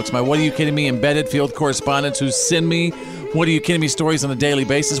 wake 'em, folks. My What Are You Kidding Me embedded field correspondents who send me What Are You Kidding Me stories on a daily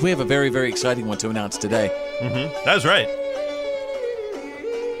basis. We have a very, very exciting one to announce today. Mm-hmm. That's right.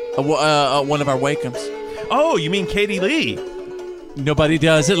 One of our Wakems. Oh, you mean Katie Lee? Nobody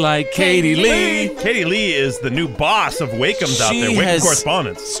does it like Katie Lee. Katie Lee is the new boss of Wakems out there. Wake 'em has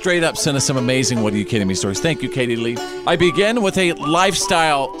correspondence. Straight up sent us some amazing What Are You Kidding Me stories. Thank you, Katie Lee. I begin with a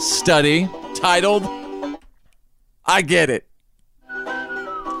lifestyle study titled, I Get It.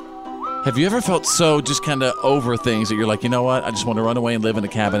 Have you ever felt so just kind of over things that you're like, you know what? I just want to run away and live in a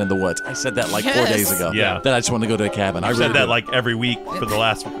cabin in the woods. I said that like 4 days ago. Yeah. That I just want to go to a cabin. I've I said really that do. like every week for the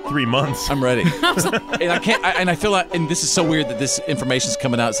last 3 months. I'm ready. And I can't. And I feel like, and this is so weird that this information's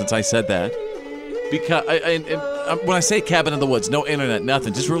coming out since I said that. Because when I say cabin in the woods, no internet,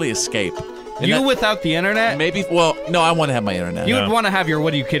 nothing, just really escape. And You that- without the internet? Maybe. Well, no, I want to have my internet. You would want to have your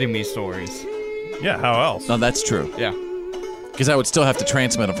What Are You Kidding Me stories. Yeah, how else? No, that's true. Yeah. Because I would still have to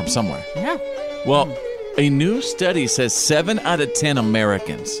transmit them from somewhere. Yeah. Well, a new study says 7 out of 10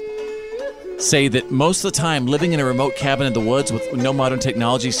 Americans say that most of the time living in a remote cabin in the woods with no modern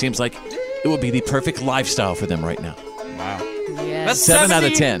technology seems like it would be the perfect lifestyle for them right now. Wow. Yes. That's 7 out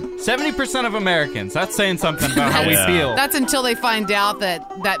of 10. 70% of Americans. That's saying something about how we Yeah. feel. That's until they find out that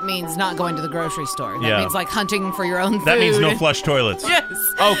means not going to the grocery store. That Yeah. means like hunting for your own food. That means no flush toilets. Yes.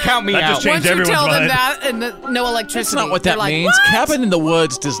 Oh, count me That out. just changed Once you everyone's tell them mind. that and no electricity, That's not what they're that like, means. "What?" Cabin in the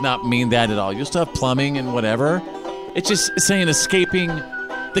woods does not mean that at all. You'll still have plumbing and whatever. It's just saying escaping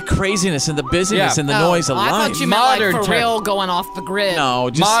the craziness and the busyness and the noise of I life. thought you meant Modern like for tech. real going off the grid. No,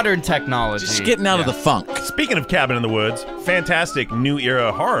 just Modern technology. just getting out of the funk. Speaking of Cabin in the Woods, fantastic new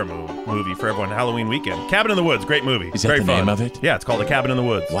era horror movie for everyone Halloween weekend. Cabin in the Woods, great movie. Is that Very the fun. name of it? Yeah, it's called The Cabin in the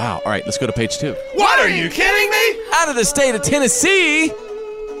Woods. Wow. All right, let's go to page 2. What are you kidding me? Out of the state of Tennessee,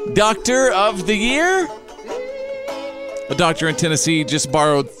 Doctor of the Year. A doctor in Tennessee just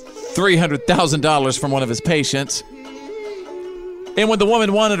borrowed $300,000 from one of his patients. And when the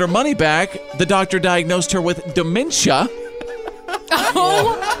woman wanted her money back, the doctor diagnosed her with dementia.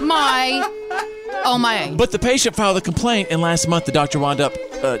 Oh my. Oh my. But the patient filed a complaint, and last month the doctor wound up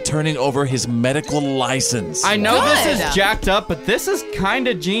turning over his medical license. I know this Good. is jacked up, but this is kind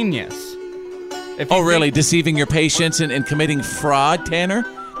of genius. If you Oh, really? think- Deceiving your patients and committing fraud, Tanner?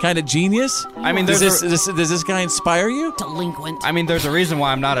 Kind of genius? I mean, does there's this guy inspire you? Delinquent. I mean, there's a reason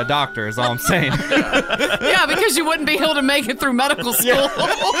why I'm not a doctor, is all I'm saying. Yeah, because you wouldn't be able to make it through medical school.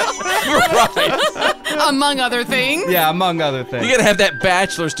 Right. Among other things. Yeah, among other things. You gotta have that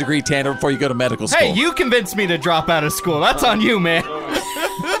bachelor's degree, Tanner, before you go to medical school. Hey, you convinced me to drop out of school. That's on you, man.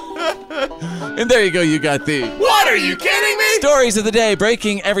 And there you go, you got the What are you kidding me? stories of the day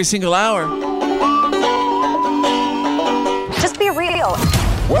breaking every single hour. Just be real.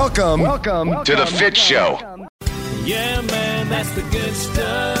 welcome to the Fitz Show. Yeah, man, that's the good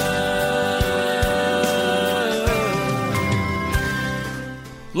stuff.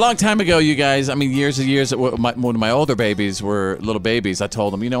 Long time ago, you guys, I mean, years and years, when my older babies were little babies, I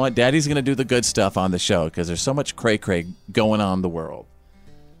told them, you know what, Daddy's going to do the good stuff on the show because there's so much cray-cray going on in the world.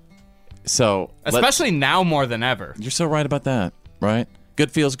 So, especially now more than ever. You're so right about that, right?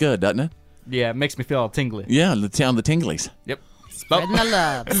 Good feels good, doesn't it? Yeah, it makes me feel all tingly. Yeah, on the tinglies. Yep. Spreading the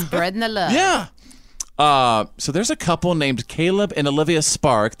love. Spreading the love. Yeah. So there's a couple named Caleb and Olivia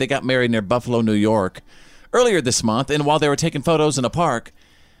Spark. They got married near Buffalo, New York earlier this month. And while they were taking photos in a park,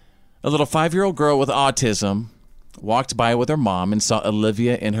 a little 5-year-old girl with autism walked by with her mom and saw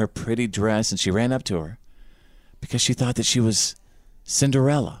Olivia in her pretty dress, and she ran up to her because she thought that she was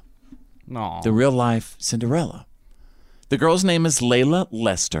Cinderella. No. The real-life Cinderella. The girl's name is Layla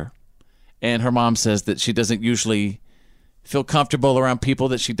Lester, and her mom says that she doesn't usually feel comfortable around people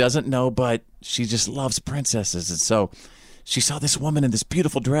that she doesn't know, but she just loves princesses. And so she saw this woman in this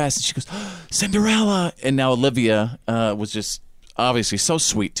beautiful dress, and she goes, oh, Cinderella! And now Olivia was just obviously so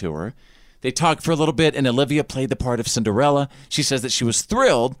sweet to her. They talked for a little bit, and Olivia played the part of Cinderella. She says that she was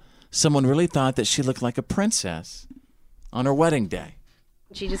thrilled. Someone really thought that she looked like a princess on her wedding day.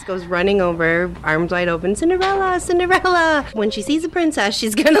 She just goes running over, arms wide open, Cinderella, Cinderella. When she sees a princess,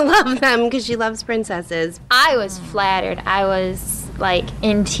 she's going to love them because she loves princesses. I was flattered. I was, like,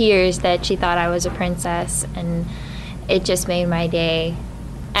 in tears that she thought I was a princess, and it just made my day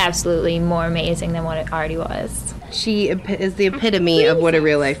absolutely more amazing than what it already was. She is the epitome of what a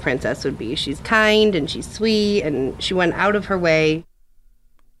real-life princess would be. She's kind, and she's sweet, and she went out of her way.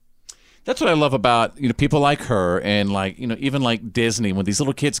 That's what I love about, people like her and even like Disney, when these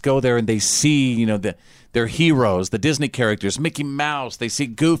little kids go there and they see, their heroes, the Disney characters, Mickey Mouse, they see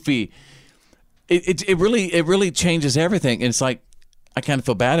Goofy. It really changes everything. And it's like, I kind of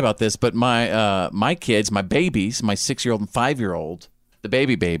feel bad about this, but my kids, my babies, my 6-year-old and 5-year-old, the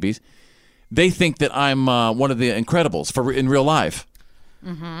babies, they think that I'm one of the Incredibles in real life.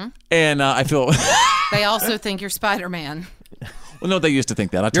 Mm-hmm. And I feel... They also think you're Spider-Man. Well, no, they used to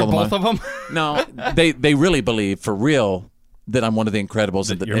think that. You're both of them? No, they really believe for real that I'm one of the Incredibles.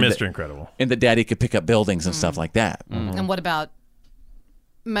 You're Mr. Incredible. And that Daddy could pick up buildings and stuff like that. Mm-hmm. And what about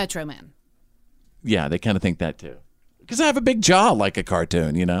Metro Man? Yeah, they kind of think that too. Because I have a big jaw like a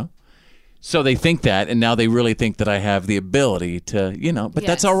cartoon, So they think that, and now they really think that I have the ability to, but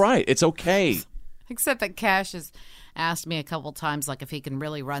that's all right. It's okay. Except that Cash has asked me a couple times, like, if he can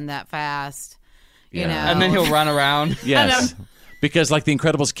really run that fast. You know. And then he'll run around. Yes. Because like the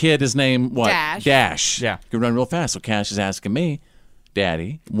Incredibles kid is named what? Dash. Yeah. He can run real fast. So Cash is asking me,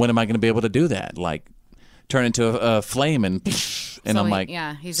 Daddy, when am I going to be able to do that? Like turn into a flame and I'm like,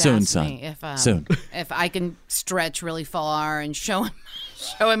 he's soon, asked son. Me if, soon. If I can stretch really far and show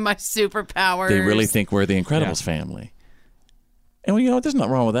him my superpowers. They really think we're the Incredibles family. And there's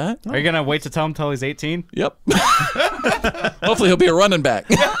nothing wrong with that. Are you going to wait to tell him until he's 18? Yep. Hopefully he'll be a running back.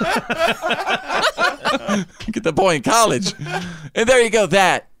 Get the boy in college. And there you go.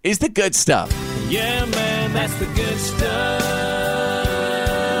 That is the good stuff. Yeah, man, that's the good stuff.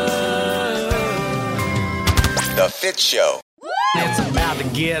 The Fitz Show. It's about to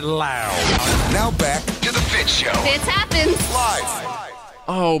get loud. Now back to the Fitz Show. Fitz happens. Live.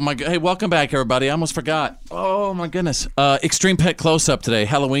 Oh, my God. Hey, welcome back, everybody. I almost forgot. Oh, my goodness. Extreme Pet Close-Up today,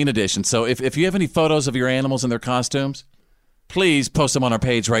 Halloween edition. So if you have any photos of your animals in their costumes, please post them on our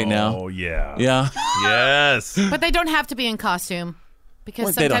page right now. Oh, yeah. Yeah? Yes. But they don't have to be in costume because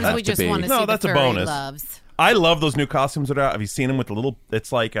Well, they don't sometimes have we to just be. want to No, see that's the a furry bonus. loves. I love those new costumes that are out. Have you seen them with the little,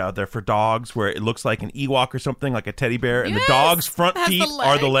 it's like they're for dogs where it looks like an Ewok or something, like a teddy bear, and the dog's front has the feet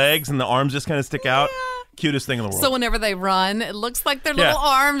are the legs. legs and the arms just kind of stick out. Cutest thing in the world. So whenever they run, it looks like their little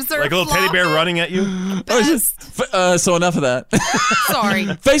arms are like a little teddy bear flopping. running at you. So enough of that. Sorry.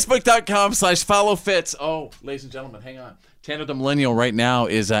 Facebook.com/follow Fitz. Oh, ladies and gentlemen, hang on. Tanner the Millennial right now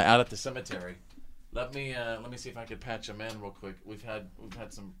is out at the cemetery. Let me see if I can patch him in real quick. We've had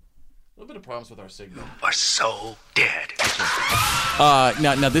some a little bit of problems with our signal. Are so dead.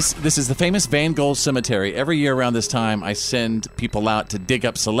 Now this is the famous Van Gogh Cemetery. Every year around this time, I send people out to dig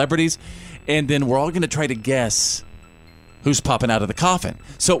up celebrities, and then we're all going to try to guess who's popping out of the coffin.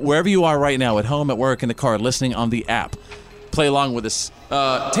 So wherever you are right now, at home, at work, in the car, listening on the app, play along with us.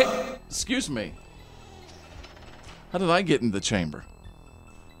 Excuse me. How did I get in the chamber?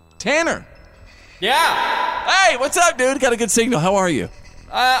 Tanner. Yeah. Hey, what's up, dude? Got a good signal. How are you?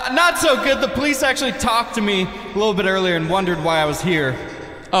 Not so good. The police actually talked to me a little bit earlier and wondered why I was here.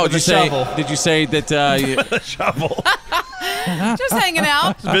 Oh, with a shovel. Did you say that? Shovel. Just hanging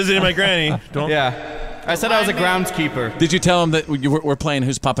out. Just visiting my granny. Yeah. I said I was a groundskeeper. Did you tell him that we're playing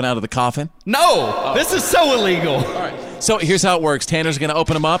Who's Popping Out of the Coffin? No! This is so illegal. All right. So here's how it works. Tanner's going to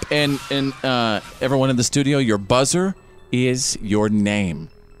open them up, and everyone in the studio, your buzzer is your name.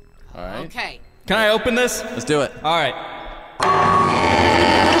 All right. Okay. Can I open this? Let's do it. All right.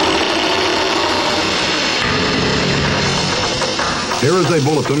 Here is a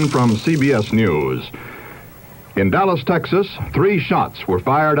bulletin from CBS News. In Dallas, Texas, 3 shots were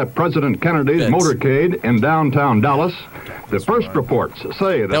fired at President Kennedy's motorcade in downtown Dallas. The first reports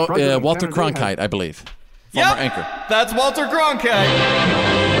say that President Walter Kennedy Cronkite, I believe. Former anchor. That's Walter Cronkite.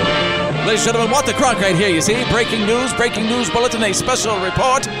 Ladies and gentlemen, Walter Cronkite here, you see. Breaking news bulletin, a special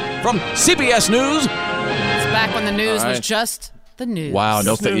report from CBS News. It's back when the news was just the news. Wow,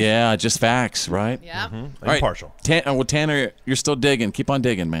 just facts, right? Yeah. All right. Impartial. Tanner, you're still digging. Keep on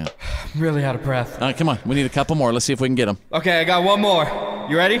digging, man. I'm really out of breath. Come on, we need a couple more. Let's see if we can get them. Okay, I got one more.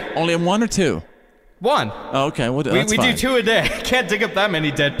 You ready? Only 1 or 2? 1. Oh, okay, well, We that's fine. do 2 a day. Can't dig up that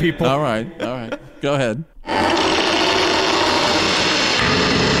many dead people. All right. Go ahead.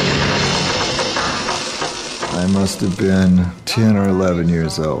 I must have been 10 or 11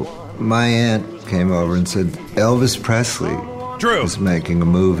 years old. My aunt came over and said Elvis Presley was making a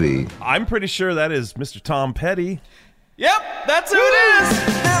movie. I'm pretty sure that is Mr. Tom Petty. Yep, that's who it is.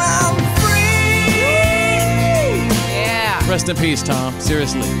 Yeah. Rest in peace, Tom.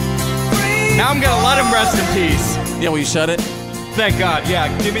 Seriously. Now I'm going to let him rest in peace. Yeah, will you shut it? Thank God. Yeah,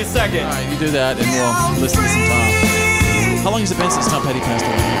 give me a second. All right, you do that, and we'll listen to some Tom. How long has it been since Tom Petty passed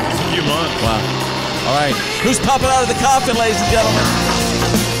away? It's a few months. Wow. All right. Who's popping out of the coffin, ladies and gentlemen?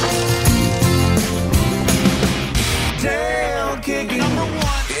 Tail kicking.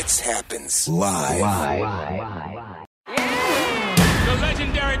 It happens live. The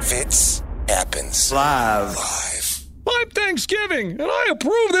legendary Fitz happens Live. I'm Thanksgiving, and I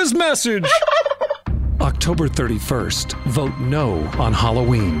approve this message. October 31st, vote no on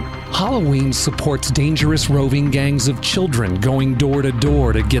Halloween. Halloween supports dangerous roving gangs of children going door to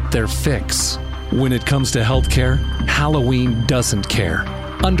door to get their fix. When it comes to healthcare, Halloween doesn't care.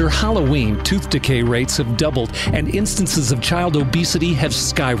 Under Halloween, tooth decay rates have doubled and instances of child obesity have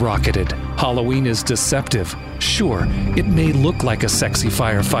skyrocketed. Halloween is deceptive. Sure, it may look like a sexy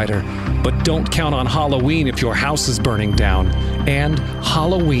firefighter, but don't count on Halloween if your house is burning down. And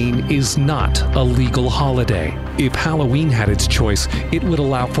Halloween is not a legal holiday. If Halloween had its choice, it would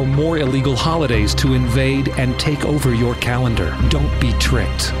allow for more illegal holidays to invade and take over your calendar. Don't be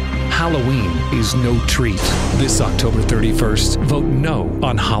tricked. Halloween is no treat. This October 31st, vote no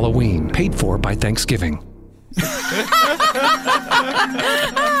on Halloween. Paid for by Thanksgiving.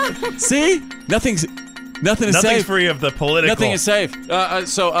 See? Nothing's Nothing's safe. free of the political. Nothing is safe.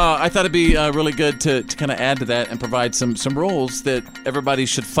 So I thought it'd be really good to kind of add to that and provide some rules that everybody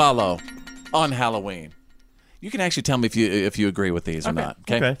should follow on Halloween. You can actually tell me if you agree with these or not.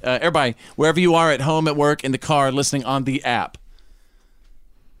 Okay. Everybody, wherever you are, at home, at work, in the car, listening on the app,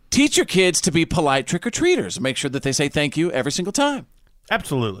 teach your kids to be polite trick-or-treaters. Make sure that they say thank you every single time.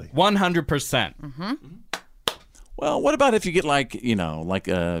 Absolutely. 100%. Mm-hmm. Well, what about if you get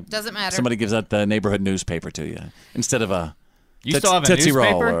doesn't matter. Somebody gives out the neighborhood newspaper to you instead of a You still have a Tootsie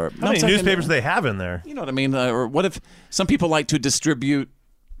newspaper? Roll? Or, How many newspapers do they have in there? You know what I mean? Or what if some people like to distribute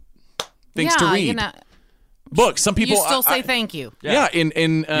things to read? Books. Some people you still say thank you. Yeah. You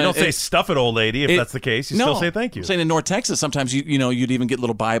don't say stuff it, old lady. If that's the case, you still say thank you. I'm saying in North Texas, sometimes you'd even get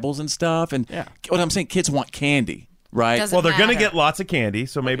little Bibles and stuff. And what I'm saying, kids want candy, right? Well, they're going to get lots of candy,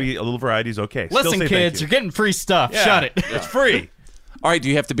 so maybe a little variety is okay. Listen, say kids, you're getting free stuff. Yeah. Shut it. It's free. All right. Do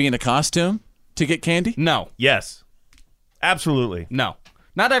you have to be in a costume to get candy? No. Yes. Absolutely. No.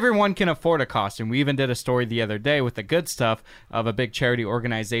 Not everyone can afford a costume. We even did a story the other day with the good stuff of a big charity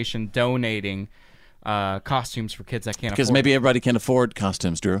organization donating costumes for kids that can't afford. Because maybe everybody can afford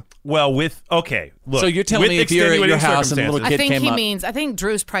costumes, Drew. Well, look. So you're telling me if you're at your house and a little kid came up. I think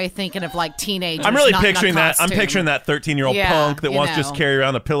Drew's probably thinking of like teenagers. I'm really not picturing in a that. I'm costume. picturing that 13-year-old punk that wants to just carry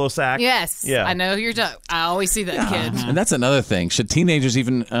around a pillow sack. Yes. Yeah. I know you're. I always see that kid. And that's another thing. Should teenagers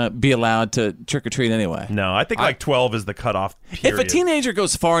even be allowed to trick or treat anyway? No, I think 12 is the cutoff period. If a teenager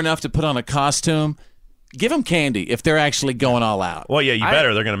goes far enough to put on a costume, give them candy if they're actually going all out. Well, yeah, you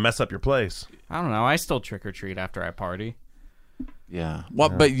better. They're going to mess up your place. I don't know. I still trick or treat after I party. Yeah. Well,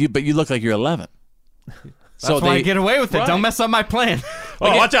 but you look like you're 11. That's why I get away with it. Right. Don't mess up my plan.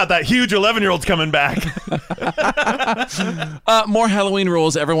 Oh, watch out. That huge 11-year-old's coming back. More Halloween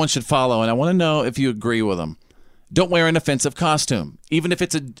rules everyone should follow, and I want to know if you agree with them. Don't wear an offensive costume, even if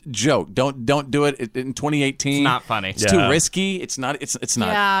it's a joke. Don't do it in 2018. It's not funny. It's too risky. It's not. It's not.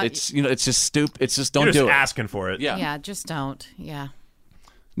 Yeah. It's it's just stupid. It's just don't You're just do it. asking for it. Yeah. Yeah, just don't. Yeah.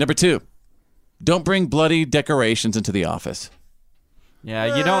 Number 2, don't bring bloody decorations into the office.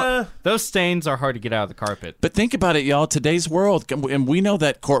 Yeah, you don't. Those stains are hard to get out of the carpet. But think about it, y'all. Today's world, and we know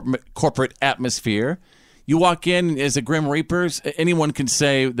that corporate atmosphere. You walk in as a Grim Reaper, anyone can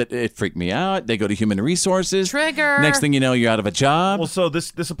say that it freaked me out. They go to human resources. Trigger. Next thing you know, you're out of a job. Well, so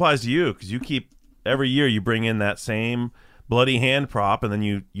this applies to you because you keep every year you bring in that same bloody hand prop, and then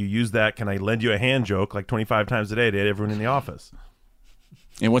you use that. Can I lend you a hand joke like 25 times a day to everyone in the office?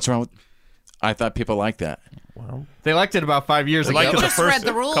 And what's wrong with? I thought people liked that. Well, they liked it about 5 years ago. Liked it You the just first read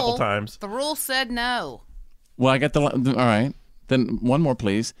the rule. couple times. The rule said no. Well, I got all right. Then one more,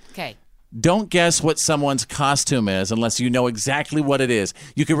 please. Okay. Don't guess what someone's costume is unless you know exactly what it is.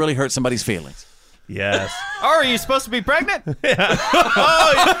 You could really hurt somebody's feelings. Yes. Oh, are you supposed to be pregnant? You're the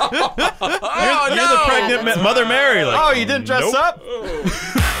pregnant Mother Mary. Like, oh, you didn't dress nope. up?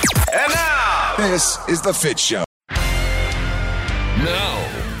 And now, this is the Fitz Show. Now,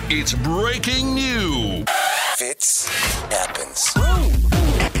 it's breaking news. Fitz happens.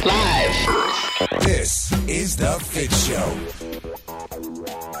 Live. This is the Fitz Show.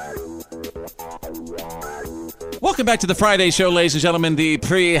 Welcome back to the Friday show, ladies and gentlemen, the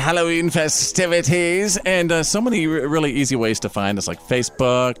pre-Halloween festivities. And so many really easy ways to find us, like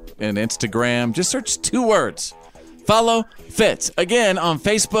Facebook and Instagram. Just search 2 words. Follow Fitz. Again, on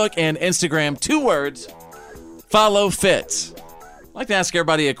Facebook and Instagram, 2 words. Follow Fitz. I'd like to ask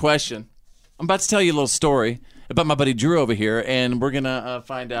everybody a question. I'm about to tell you a little story about my buddy Drew over here, and we're going to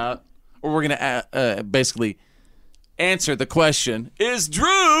find out, or we're going to basically answer the question, is Drew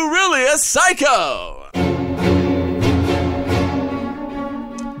really a psycho?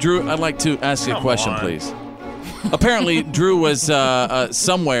 Drew, I'd like to ask you a question, please. Apparently, Drew was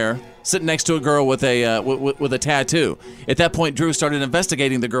somewhere sitting next to a girl with a tattoo. At that point, Drew started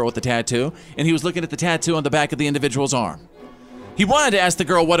investigating the girl with the tattoo, and he was looking at the tattoo on the back of the individual's arm. He wanted to ask the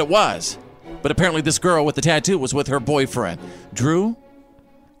girl what it was, but apparently this girl with the tattoo was with her boyfriend. Drew,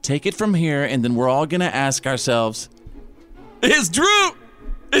 take it from here, and then we're all going to ask ourselves, is Drew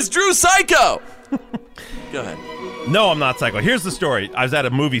psycho? Go ahead. No, I'm not psycho. Here's the story. I was at a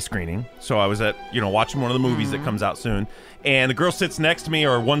movie screening, so I was at, watching one of the movies that comes out soon, and the girl sits next to me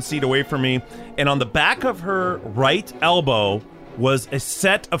or one seat away from me, and on the back of her right elbow was a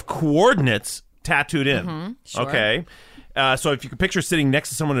set of coordinates tattooed in. Mm-hmm, sure. Okay? So if you can picture sitting next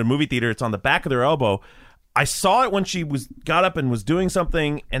to someone in a movie theater, it's on the back of their elbow. I saw it when she got up and was doing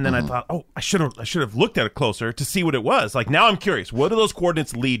something, and then I thought, I should have looked at it closer to see what it was. Like, now I'm curious. What do those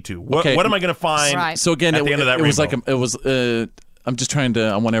coordinates lead to? What am I going to find? Right. So again, at the end of that it was rainbow? I'm just trying to.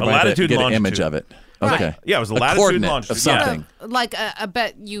 I want everybody to get an image of it. Right. Okay. Yeah, it was a latitude coordinate and longitude of something. I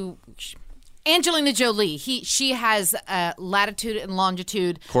bet you. Angelina Jolie, she has latitude and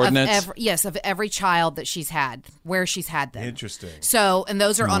longitude coordinates. Of every child that she's had, where she's had them. Interesting. So, and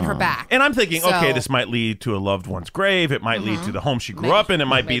those are on her back. And I'm thinking, okay, this might lead to a loved one's grave. It might lead to the home she grew up in. It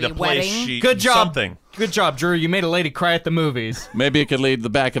might be the place she. Good job. Something. Good job, Drew. You made a lady cry at the movies. Maybe it could lead to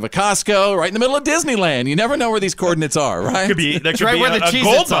the back of a Costco, right in the middle of Disneyland. You never know where these coordinates are, right? There could be right where the a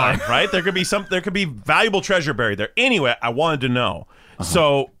gold mine, right? There could be valuable treasure buried there. Anyway, I wanted to know.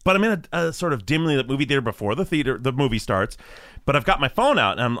 So, but I'm in a sort of dimly lit movie theater before the movie starts, but I've got my phone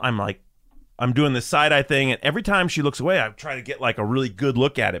out and I'm doing this side eye thing, and every time she looks away, I try to get like a really good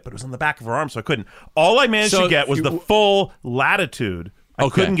look at it, but it was on the back of her arm, so I couldn't. All I managed to get was the full latitude. I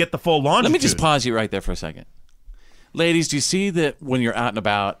couldn't get the full longitude. Let me just pause you right there for a second. Ladies, do you see that when you're out and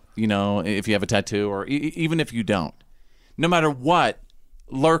about, if you have a tattoo or even if you don't, no matter what,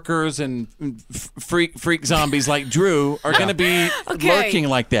 lurkers and freak zombies like Drew are going to be lurking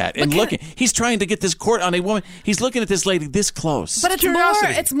like that and looking. He's trying to get this court on a woman. He's looking at this lady this close. But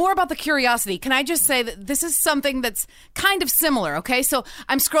it's more about the curiosity. Can I just say that this is something that's kind of similar, okay? So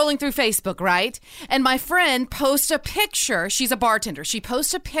I'm scrolling through Facebook, right? And my friend posts a picture. She's a bartender. She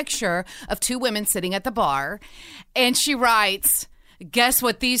posts a picture of 2 women sitting at the bar, and she writes, "Guess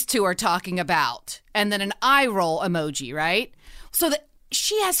what these 2 are talking about?" And then an eye roll emoji, right? So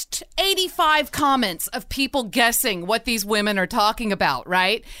she has 85 comments of people guessing what these women are talking about,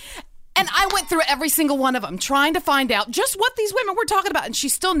 right? And I went through every single one of them trying to find out just what these women were talking about, and she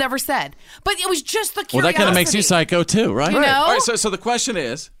still never said. But it was just the curiosity. Well, that kind of makes you psycho too, right? You know? All right, so the question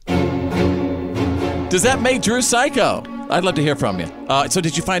is, does that make Drew psycho? I'd love to hear from you. So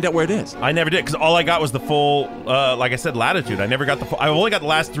did you find out where it is? I never did, because all I got was the full, like I said, latitude. I never got the full. I only got the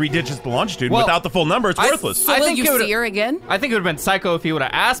last 3 digits of the longitude. Well, without the full number, it's worthless. So will you see her again? I think it would have been psycho if he would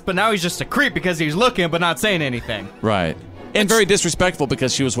have asked, but now he's just a creep because he's looking but not saying anything. Right. And very disrespectful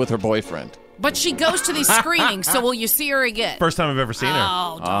because she was with her boyfriend. But she goes to these screenings, so will you see her again? First time I've ever seen her.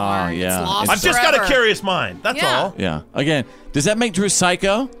 Oh, darn. yeah. It's lost I've just forever. got a curious mind. That's all. Yeah. Again, does that make Drew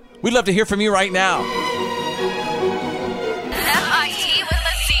psycho? We'd love to hear from you right now.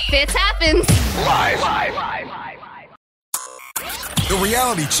 Fitz happens. Live. The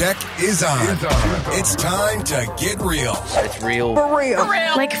reality check is on. It's time to get real. It's real. For real.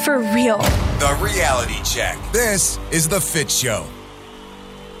 Like for real. The reality check. This is The Fitz Show.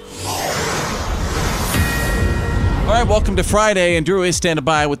 All right, welcome to Friday, and Drew is standing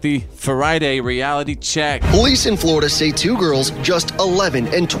by with the Friday reality check. Police in Florida say two girls, just 11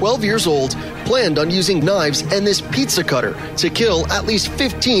 and 12 years old, planned on using knives and this pizza cutter to kill at least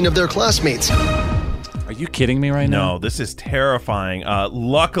 15 of their classmates. Are you kidding me right now? No, this is terrifying.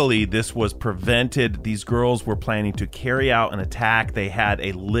 Luckily, this was prevented. These girls were planning to carry out an attack. They had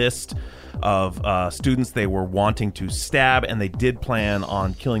a list of students they were wanting to stab, and they did plan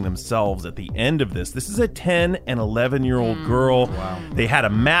on killing themselves at the end of this. This is a 10 and 11-year-old girl. Wow. They had a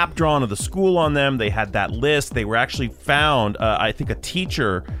map drawn of the school on them. They had that list. They were actually found, I think a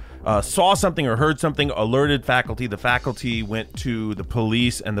teacher saw something or heard something, alerted faculty. The faculty went to the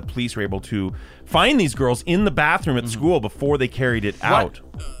police, and the police were able to find these girls in the bathroom at school before they carried it out.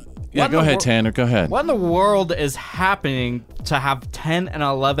 Yeah, go ahead, Tanner. Go ahead. What in the world is happening to have 10 and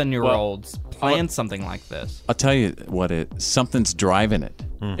 11-year-olds plan something like this? I'll tell you what something's driving it.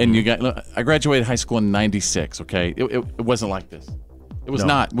 And you got. Look, I graduated high school in '96. Okay, it wasn't like this. It was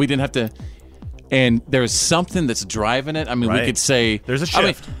not. We didn't have to. And there's something that's driving it. I mean, we could say there's a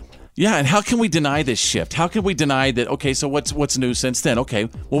shift. Yeah, and how can we deny this shift? How can we deny that, okay, so what's new since then? Okay,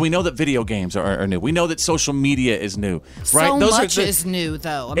 well, we know that video games are new. We know that social media is new, right? So much is new,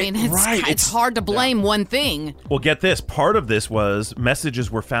 though. I mean, it's hard to blame one thing. Well, get this. Part of this was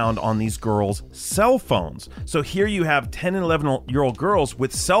messages were found on these girls' cell phones. So here you have 10 and 11-year-old girls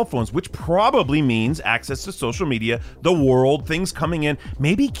with cell phones, which probably means access to social media, the world, things coming in.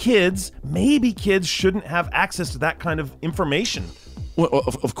 Maybe kids shouldn't have access to that kind of information. Well,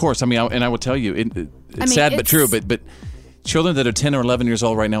 of course. I mean, I will tell you, it's sad but true. But children that are 10 or 11 years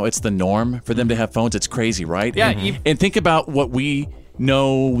old right now, it's the norm for them to have phones. It's crazy, right? Yeah. And think about what we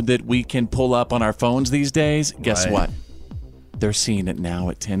know that we can pull up on our phones these days. Guess what? They're seeing it now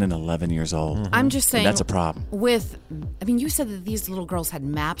at 10 and 11 years old. I'm just saying. And that's a problem. You said that these little girls had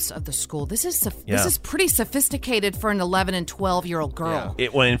maps of the school. This is pretty sophisticated for an 11 and 12-year-old girl.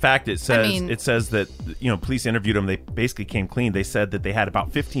 Yeah. In fact, it says that police interviewed them. They basically came clean. They said that they had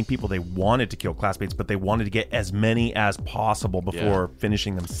about 15 people they wanted to kill classmates, but they wanted to get as many as possible before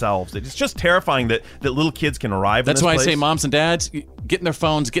finishing themselves. It's just terrifying that little kids can arrive. That's in this why place. I say moms and dads get in their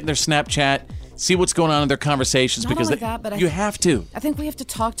phones, get in their Snapchat. See what's going on in their conversations. Not because only that, but you have to. I think we have to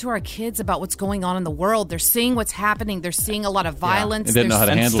talk to our kids about what's going on in the world. They're seeing what's happening. They're seeing a lot of violence. And they don't know how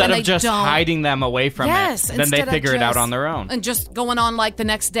to handle it. Instead of just hiding them away from it, then they figure it out on their own. And just going on like the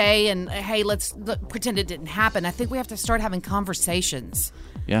next day and, hey, let's pretend it didn't happen. I think we have to start having conversations.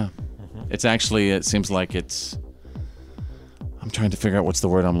 Yeah. It's actually, it seems like it's... I'm trying to figure out what's the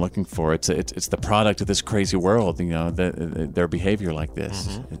word I'm looking for. It's the product of this crazy world, their behavior like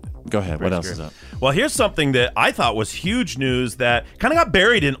this. Go ahead. What else is up? Well, here's something that I thought was huge news that kind of got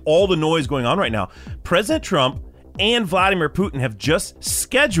buried in all the noise going on right now. President Trump and Vladimir Putin have just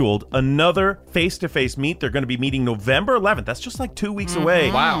scheduled another face-to-face meet. They're going to be meeting November 11th. That's just like 2 weeks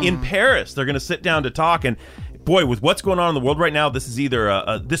away. Wow. In Paris. They're going to sit down to talk. And boy, with what's going on in the world right now, this is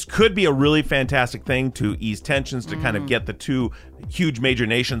either this could be a really fantastic thing to ease tensions, to kind of get the two huge major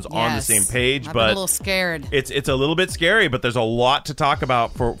nations on the same page. I'm but a little scared. It's a little bit scary, but there's a lot to talk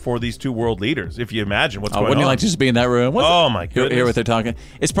about for these two world leaders. If you imagine what's going on. Wouldn't you like to just be in that room? My goodness. Hear what they're talking.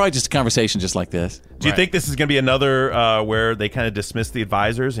 It's probably just a conversation just like this. Do you think this is going to be another where they kind of dismiss the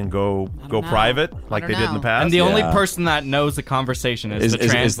advisors and go private like they did in the past? And the only person that knows the conversation is the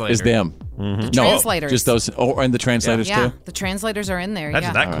translator. Is them. The translators. Just those, and the translators too? Yeah, the translators are in there.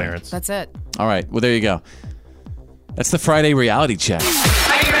 Imagine that clearance. That's it. All right, well, there you go. That's the Friday reality check.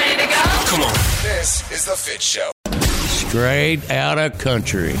 Are you ready to go? Come on. This is The Fitz Show. Straight out of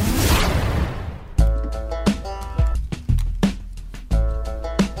country.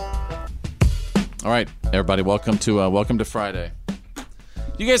 All right, everybody, welcome to Friday.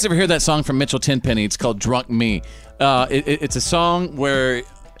 You guys ever hear that song from Mitchell Tenpenny? It's called "Drunk Me." It's a song where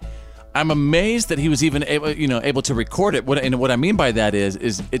I'm amazed that he was even able to record it. What I mean by that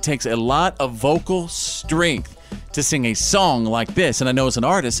is it takes a lot of vocal strength to sing a song like this. And I know as an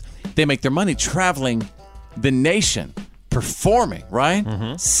artist, they make their money traveling the nation, performing, right?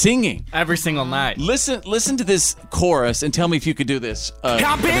 Singing every single night. Listen to this chorus and tell me if you could do this.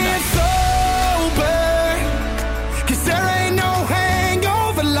 I've been sober, 'cause there ain't no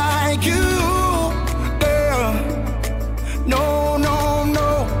hangover like you. No,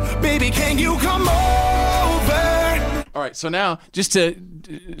 baby, can you come over? All right, so now, just to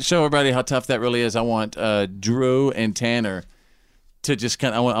show everybody how tough that really is, I want Drew and Tanner to just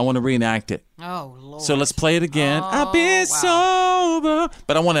I want to reenact it. Oh, Lord. So let's play it again. I've been sober over.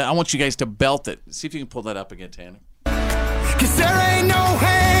 But I want you guys to belt it. See if you can pull that up again, Tanner. 'Cause there ain't no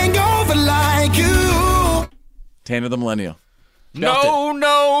hangover like you. Tanner the Millennial. Belt No,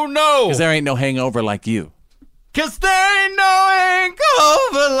 no, no. Because there ain't no hangover like you. 'Cause there ain't no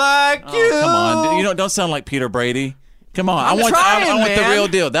hangover like you. Come on. Don't sound like Peter Brady. Come on. I want the real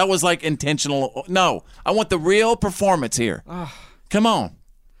deal. That was like intentional. No. I want the real performance here. Come on.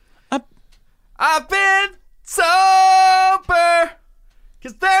 I've been sober.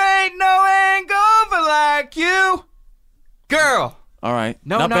 'Cause there ain't no hangover like you. Girl. All right.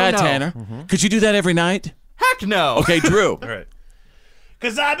 No, Not no, bad, no. Tanner. Could you do that every night? Heck no. Okay, Drew. All right.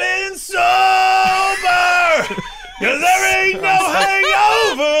 'Cause I've been sober. 'Cause there ain't no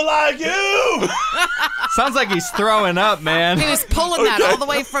hangover like you. Sounds like he's throwing up, man. He was pulling that all the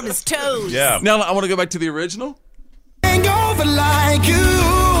way from his toes. Yeah. Now I want to go back to the original. Hangover like you.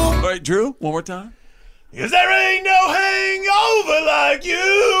 All right, Drew, one more time. 'Cause there ain't no hangover like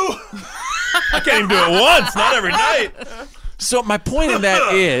you. I can't even do it once, not every night. So my point in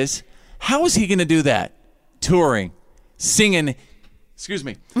that is, how is he going to do that? Touring, singing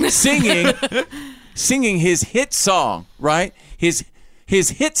his hit song, right? His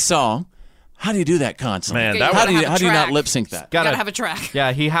hit song. How do you do that constantly? Man, how do you not lip sync that? Gotta have a track.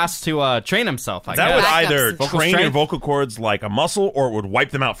 Yeah, he has to train himself. I That guess. would either Vocal train your strength? vocal cords like a muscle or it would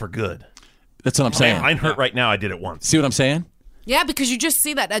wipe them out for good. That's what I'm saying. Mine hurt right now. I did it once. See what I'm saying? Yeah, because you just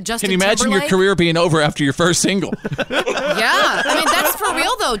see that Justin Can you imagine Timberlake. your career being over after your first single? Yeah, I mean that's for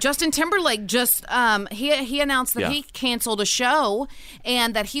real though. Justin Timberlake just he announced that he canceled a show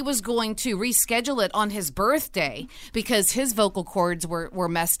and that he was going to reschedule it on his birthday because his vocal cords were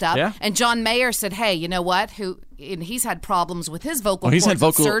messed up. Yeah. And John Mayer said, "Hey, you know what? And he's had problems with his vocal he's cords, had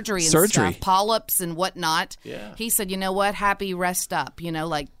vocal surgery and stuff, polyps and whatnot. Yeah. He said, you know what? Happy rest up.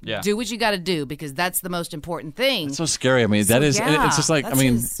 Do what you got to do because that's the most important thing. It's so scary. I mean, that is. yeah, it's just like. I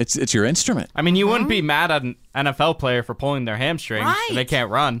mean, it's your instrument. I mean, you wouldn't be mad at an NFL player for pulling their hamstring Right. if they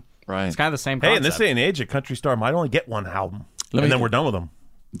can't run. Right. It's kind of the same Hey, concept. in this day and age, a country star might only get one album, and then we're done with them.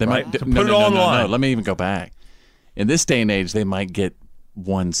 They Right? might So put it all on the line. Let me even go back. In this day and age, they might get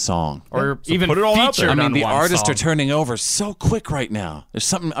one song, or So even put it all out there. featured I mean, on the one artists song. are turning over so quick right now. There's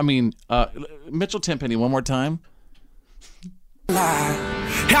something. I mean, Mitchell Tenpenny, one more time.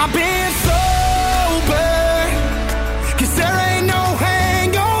 I've been sober. 'Cause there ain't no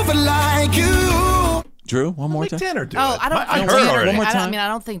hangover like you. Drew, one more time. Tanner do Oh, it. I don't I think heard Drew. already. One more I time. mean, I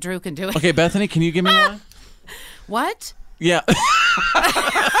don't think Drew can do it. Okay, Bethany, can you give me one? What? Yeah.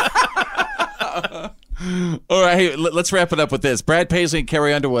 All right, hey, let's wrap it up with this. Brad Paisley and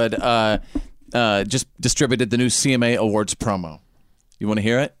Carrie Underwood just distributed the new CMA Awards promo. You want to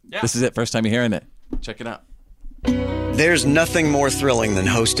hear it? Yeah. This is it. First time you're hearing it. Check it out. There's nothing more thrilling than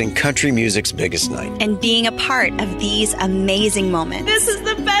hosting country music's biggest night. And being a part of these amazing moments. This is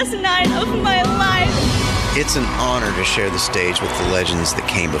the best night of my life. It's an honor to share the stage with the legends that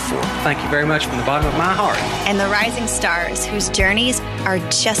came before. Thank you very much from the bottom of my heart. And the rising stars whose journeys are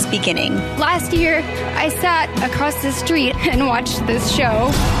just beginning. Last year, I sat across the street and watched this show.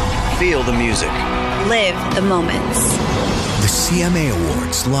 Feel the music. Live the moments. The CMA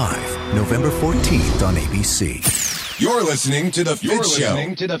Awards live November 14th on ABC. You're listening to The Fitz Show.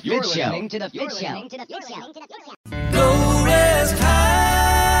 Go rest high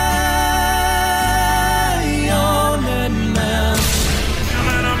on that mountain. I'm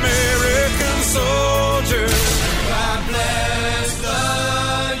an American soldier. God bless the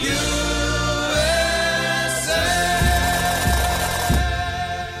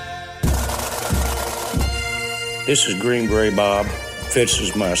USA. This is Green Beret Bob. Fitz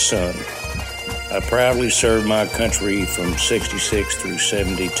is my son. I proudly served my country from 66 through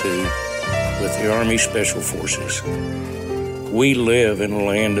 72 with the Army Special Forces. We live in a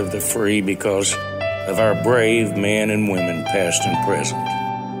land of the free because of our brave men and women, past and present.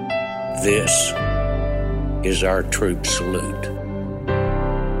 This is our troop salute.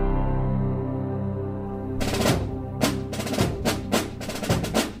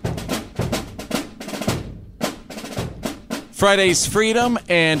 Friday's Freedom,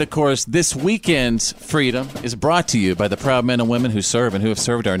 and of course, this weekend's Freedom is brought to you by the proud men and women who serve and who have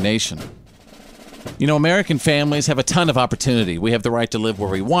served our nation. You know, American families have a ton of opportunity. We have the right to live where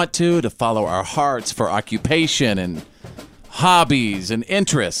we want to follow our hearts for occupation and hobbies and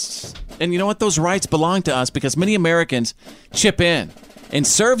interests. And you know what? Those rights belong to us because many Americans chip in and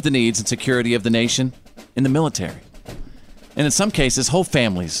serve the needs and security of the nation in the military. And in some cases, whole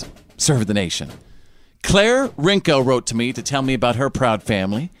families serve the nation. Claire Rinko wrote to me to tell me about her proud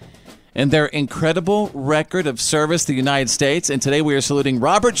family and their incredible record of service to the United States. And today we are saluting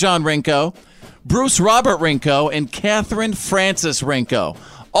Robert John Rinko, Bruce Robert Rinko and Catherine Frances Rinko,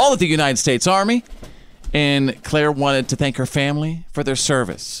 all of the United States Army. And Claire wanted to thank her family for their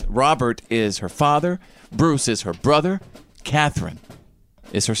service. Robert is her father. Bruce is her brother. Catherine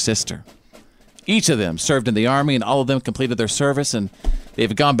is her sister. Each of them served in the Army, and all of them completed their service, and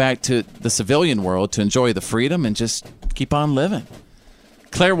they've gone back to the civilian world to enjoy the freedom and just keep on living.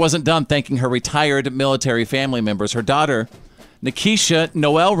 Claire wasn't done thanking her retired military family members. Her daughter, Nikisha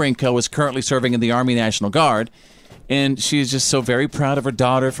Noel Rinko, is currently serving in the Army National Guard, and she is just so very proud of her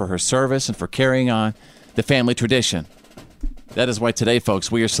daughter for her service and for carrying on the family tradition. That is why today,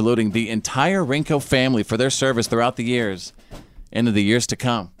 folks, we are saluting the entire Rinko family for their service throughout the years and in the years to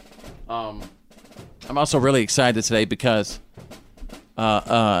come. I'm also really excited today because,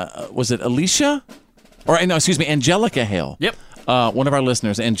 was it Alicia? Or, no, excuse me, Angelica Hale. Yep. One of our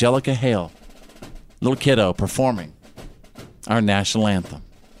listeners, Angelica Hale, little kiddo, performing our national anthem.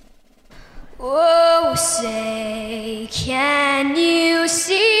 Oh, say, can you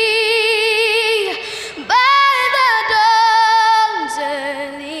see by the dawn's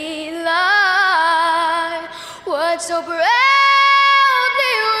early light what so proudly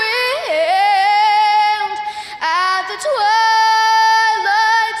wailed at the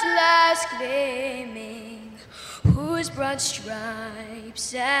twilight's last gleaming, whose broad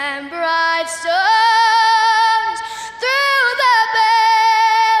stripes and bright stars through the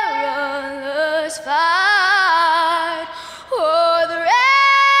perilous fight o'er the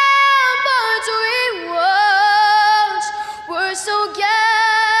ramparts we watched were so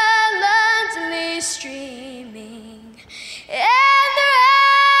gallantly streaming, and the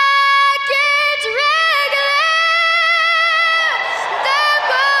rackets regular, the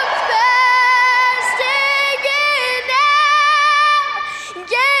bombs bursting in air,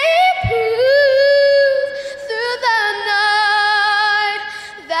 gave proof through the night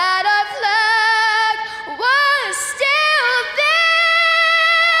that our flag was still there.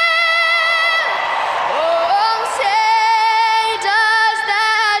 Oh, say does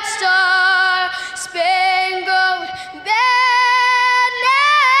that star-spangled banner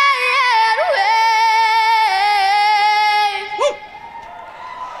yet wave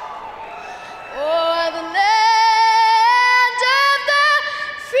o'er the land of the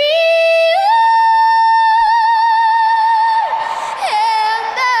free and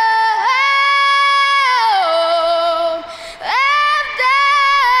the home of the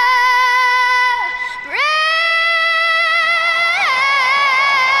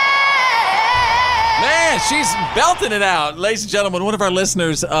Man, she's belting it out. Ladies and gentlemen, one of our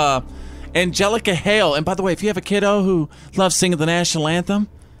listeners, Angelica Hale. And by the way, if you have a kiddo who loves singing the national anthem,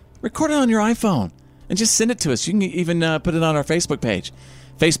 record it on your iPhone and just send it to us. You can even put it on our Facebook page,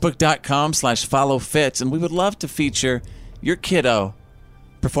 facebook.com/followfitz. And we would love to feature your kiddo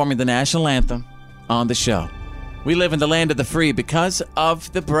performing the national anthem on the show. We live in the land of the free because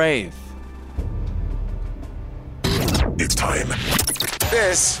of the brave. It's time.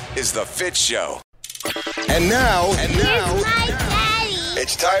 This is the Fitz Show. And now, Here's my daddy.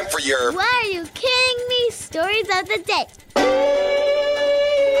 it's time for your Why are you kidding me? Stories of the day.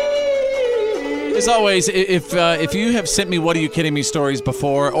 As always, if you have sent me What Are You Kidding Me stories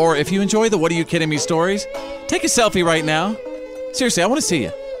before, or if you enjoy the What Are You Kidding Me stories, take a selfie right now. Seriously, I want to see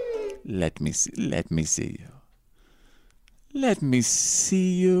you. Let me see you. Let me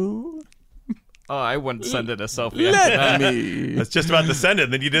see you. Oh, I wouldn't send it a selfie. Let me. I was just about to send it,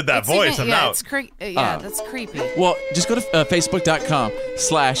 and then you did that voice. I'm out. It's that's creepy. Well, just go to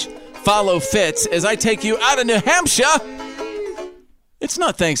facebook.com/followfitz as I take you out of New Hampshire. It's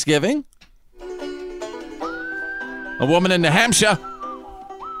not Thanksgiving. A woman in New Hampshire,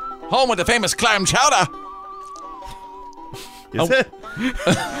 home with the famous clam chowder. Is it?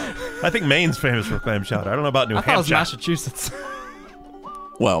 I think Maine's famous for clam chowder. I don't know about New I thought it was Hampshire. Massachusetts.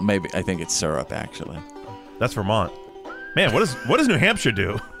 Well, maybe. I think it's syrup, actually. That's Vermont. Man, what does New Hampshire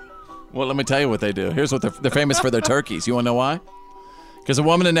do? Well, let me tell you what they do. Here's what they're famous for: their turkeys. You want to know why? Because a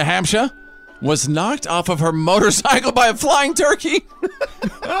woman in New Hampshire was knocked off of her motorcycle by a flying turkey. Could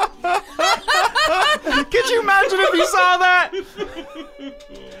you imagine if you saw that?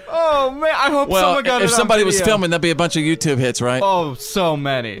 Oh man, I hope someone got it. If on somebody was video. filming, that'd be a bunch of YouTube hits, right? Oh, so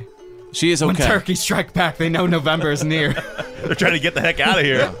many. She is okay. When turkeys strike back, they know November is near. They're trying to get the heck out of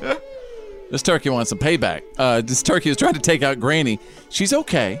here. This turkey wants some payback. This turkey is trying to take out Granny. She's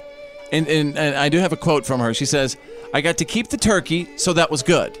okay. And I do have a quote from her. She says, "I got to keep the turkey, so that was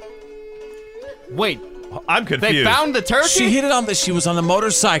good." Wait, I'm confused. they found the turkey? She hit it on she was on a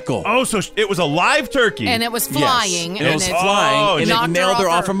motorcycle. Oh, so it was a live turkey. And it was flying. Yes. And it was flying, and it knocked nailed her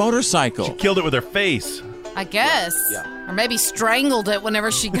off her her motorcycle. She killed it with her face. I guess. Yeah. Or maybe strangled it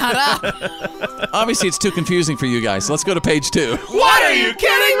whenever she got up. Obviously, it's too confusing for you guys. Let's go to page 2. What, are you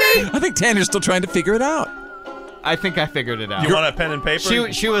kidding me? I think Tanner's still trying to figure it out. I think I figured it out. You want a pen and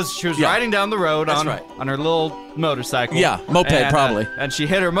paper? She was riding down the road on her little motorcycle. Yeah, moped probably. And she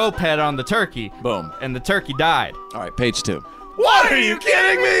hit her moped on the turkey. Boom. And the turkey died. All right, page 2. What, are you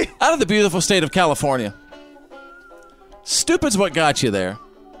kidding me? Out of the beautiful state of California. Stupid's what got you there.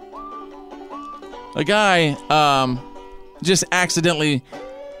 A guy just accidentally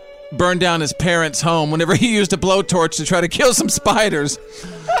burned down his parents' home whenever he used a blowtorch to try to kill some spiders.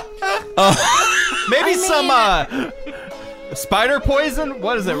 Maybe some spider poison?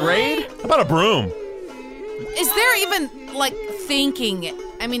 What is it, Raid? How about a broom? Is there even, like, thinking?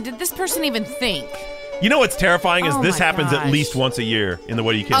 I mean, did this person even think? You know what's terrifying is this my happens gosh. at least once a year in the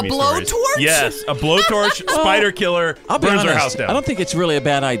What Are You Kidding Me stories. A blowtorch? Yes, a blowtorch, spider killer, I'll be burns honest, her house down. I don't think it's really a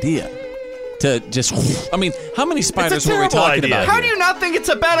bad idea to just... I mean, how many spiders were we terrible talking idea. about How here? do you not think it's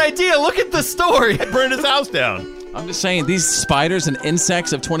a bad idea? Look at the story. It burned his house down. I'm just saying, these spiders and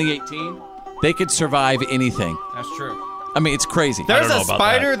insects of 2018, they could survive anything. That's true. I mean, it's crazy. There's a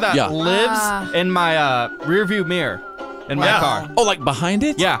spider that Yeah. lives in my rearview mirror in my car. Oh, like behind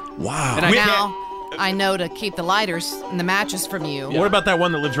it? Yeah. Wow. And I can't... Now, I know to keep the lighters and the matches from you. What about that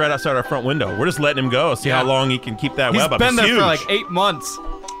one that lives right outside our front window? We're just letting him go, see how long he can keep that He's web up. been It's there huge. for like 8 months.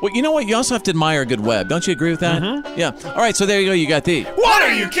 Well, you know what? You also have to admire a good web. Don't you agree with that? Mm-hmm. Yeah. All right, so there you go. You got the... What,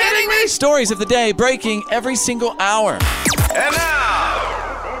 are you kidding me? Stories of the day breaking every single hour. And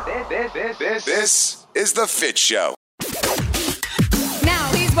now, this is the Fitz Show. Now,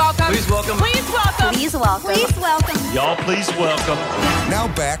 please welcome. Please welcome. Please welcome. Please welcome. Please welcome. Y'all, please welcome.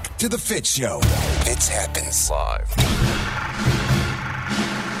 Now back to the Fitz Show. Fitz happens live.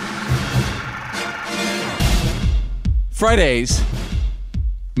 Fridays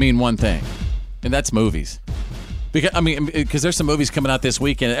mean one thing, and that's movies. Because there's some movies coming out this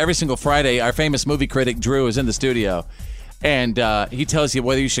weekend. Every single Friday, our famous movie critic Drew is in the studio, and he tells you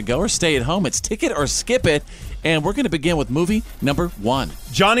whether you should go or stay at home. It's ticket or skip it, and we're going to begin with movie number 1.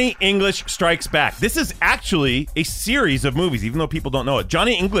 Johnny English Strikes Back. This is actually a series of movies, even though people don't know it.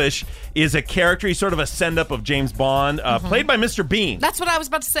 Johnny English is a character. He's sort of a send-up of James Bond, played by Mr. Bean. That's what I was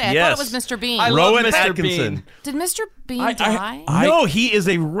about to say. I Yes. thought it was Mr. Bean. I Rowan love Mr. Atkinson. Bean. Did Mr. Bean die? No, he is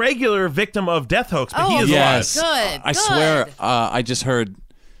a regular victim of death hoax, but he is yes. alive. Good. I swear, I just heard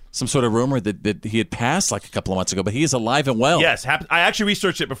some sort of rumor that he had passed like a couple of months ago, but he is alive and well. Yes, I actually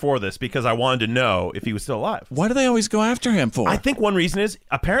researched it before this because I wanted to know if he was still alive. Why do they always go after him for? I think one reason is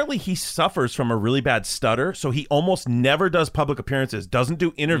apparently he suffers from a really bad stutter, so he almost never does public appearances, doesn't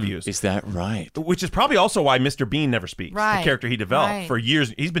do interviews. Is that right? Which is probably also why Mr. Bean never speaks. Right. The character he developed Right. for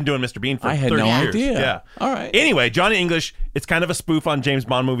years. He's been doing Mr. Bean for I had 30 no years. idea. Yeah. All right. Anyway, Johnny English, it's kind of a spoof on James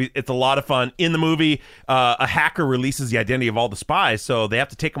Bond movies. It's a lot of fun. In the movie, a hacker releases the identity of all the spies, so they have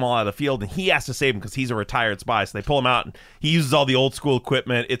to take them all out of the field, and he has to save him because he's a retired spy. So they pull him out, and he uses all the old school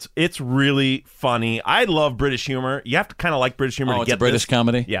equipment. It's really funny. I love British humor. You have to kind of like British humor to it's get a British this.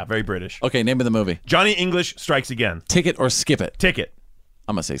 comedy? Yeah, very British. Okay, name of the movie. Johnny English Strikes Again. Ticket or skip it? Ticket.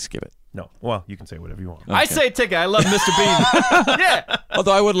 I'm going to say skip it. No. Well, you can say whatever you want. I say ticket. I love Mr. Bean. Yeah.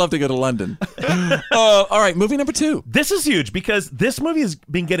 Although I would love to go to London. All right, movie number 2. This is huge because this movie has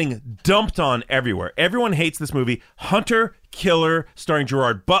been getting dumped on everywhere. Everyone hates this movie. Hunter Killer, starring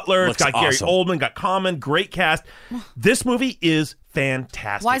Gerard Butler. Looks it's got awesome. Gary Oldman, got Common, great cast. This movie is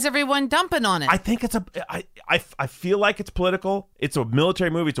fantastic. Why is everyone dumping on it? I think it's I feel like it's political. It's a military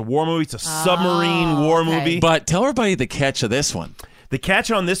movie. It's a war movie. It's a submarine war movie. But tell everybody the catch of this one. The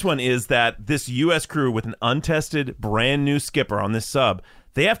catch on this one is that this U.S. crew with an untested, brand new skipper on this sub,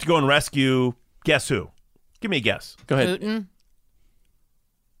 they have to go and rescue, guess who? Give me a guess. Go ahead. Putin?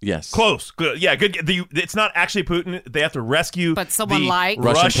 Yes. Close. Good. Yeah, good. It's not actually Putin. They have to rescue But someone the like-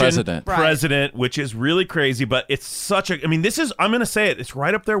 Russian president, which is really crazy, but it's such a... I mean, this is... I'm going to say it. It's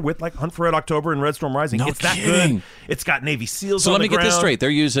right up there with like Hunt for Red October and Red Storm Rising. No it's that kidding. good. It's got Navy SEALs So on let me the get this ground. straight. They're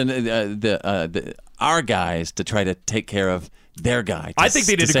using our guys to try to take care of their guy. I think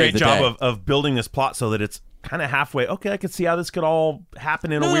they did a great the job day. of building this plot so that it's kind of halfway. Okay, I can see how this could all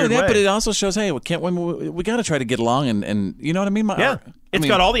happen in a No, weird that, way. but it also shows, hey, we got to try to get along, and you know what I mean? It's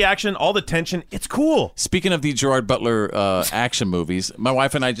got all the action, all the tension. It's cool. Speaking of the Gerard Butler action movies, my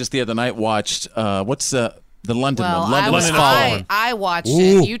wife and I just the other night watched what's the London one? London is Fallen. I watched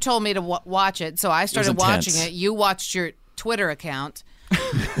Ooh. it. You told me to watch it, so I started watching intense. it. You watched your Twitter account.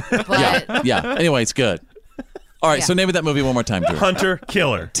 But Yeah. Anyway, it's good. All right, so name of that movie one more time, Drew. Hunter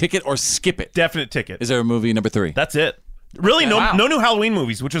Killer. Ticket or skip it? Definite ticket. Is there a movie number 3? That's it. Really, Wow. no new Halloween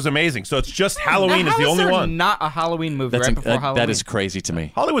movies, which is amazing. So it's just Halloween Now, is the how only there one. Not a Halloween movie That's right before Halloween. that is crazy to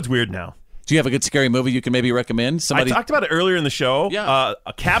me. Hollywood's weird now. Do you have a good scary movie you can maybe recommend? I talked about it earlier in the show. Yeah.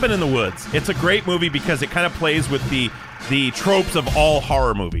 A Cabin in the Woods. It's a great movie because it kind of plays with the tropes of all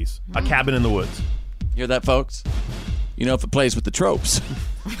horror movies. A Cabin in the Woods. Hear that, folks? You know, if it plays with the tropes,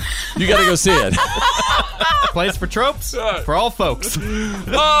 you got to go see it. Plays for tropes for all folks.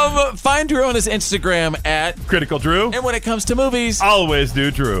 Find Drew on his Instagram at Critical Drew. And when it comes to movies, always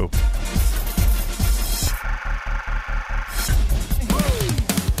do Drew.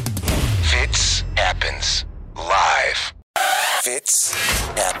 Fitz happens live. Fitz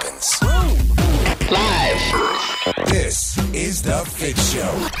happens live. This is the Fitz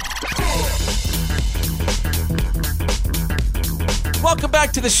Show. Welcome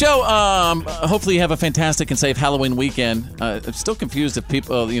back to the show. Hopefully you have a fantastic and safe Halloween weekend. I'm still confused if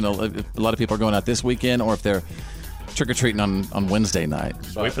people, if a lot of people are going out this weekend or if they're trick-or-treating on Wednesday night.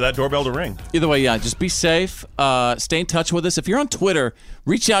 Just wait for that doorbell to ring. Either way, yeah, just be safe. Stay in touch with us. If you're on Twitter,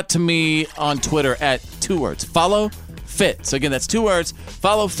 reach out to me on Twitter at 2 words. Follow Fitz. Again, that's 2 words.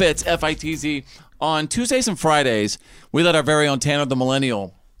 Follow Fitz, F-I-T-Z. On Tuesdays and Fridays, we let our very own Tanner the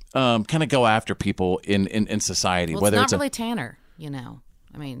Millennial kind of go after people in society. Well, whether it's not really Tanner. I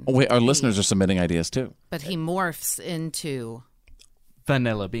mean... Oh, wait, our listeners are submitting ideas, too. But he morphs into...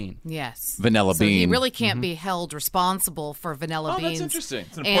 Vanilla Bean. Yes. Vanilla so Bean. he really can't be held responsible for Vanilla Bean's that's interesting.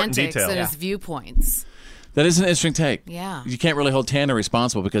 It's an important antics detail. and his viewpoints. That is an interesting take. Yeah. You can't really hold Tanner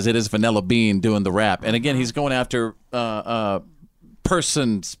responsible because it is Vanilla Bean doing the rap. And again, he's going after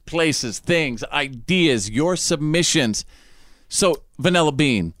persons, places, things, ideas, your submissions. So, Vanilla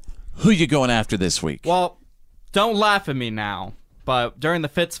Bean, who you going after this week? Well, don't laugh at me now. But during the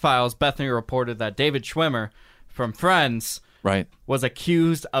Fitz Files, Bethany reported that David Schwimmer from Friends was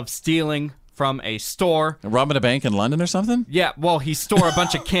accused of stealing from a store. Robbing a bank in London or something? Yeah, well, he stole a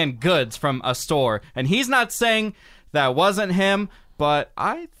bunch of canned goods from a store. And he's not saying that wasn't him, but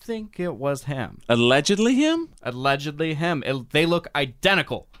I think it was him. Allegedly him? Allegedly him. They look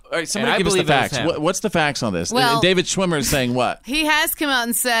identical. All right, somebody give us the facts. What's the facts on this? Well, David Schwimmer is saying what? He has come out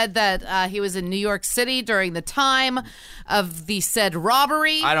and said that he was in New York City during the time of the said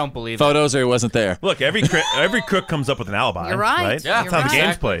robbery. I don't believe photos, or he wasn't there. Look, every crook comes up with an alibi. You're right. Yeah, that's how the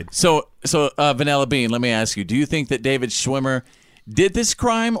game's played. So Vanilla Bean, let me ask you: do you think that David Schwimmer did this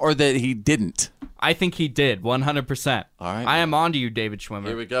crime, or that he didn't? I think he did, 100%. All right. I am on to you, David Schwimmer.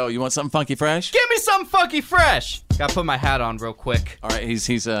 Here we go. You want something funky fresh? Give me something funky fresh. Gotta put my hat on real quick. All right. He's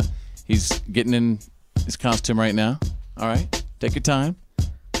getting in his costume right now. All right. Take your time.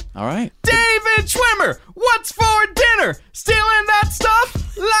 All right. David Schwimmer, what's for dinner? Stealing that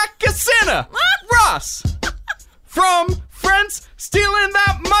stuff like a sinner. Ross, from Friends, stealing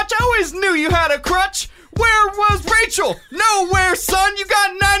that much? I always knew you had a crutch. Where was Rachel? Nowhere, son. You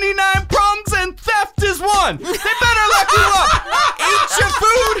got 99 problems and theft is one. They better lock you up. Eat your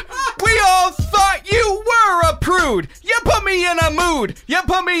food. We all thought you were a prude. You put me in a mood. You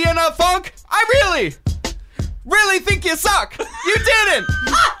put me in a funk. I really think you suck. You didn't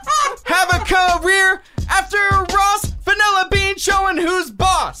have a career after Ross. Vanilla Bean showing who's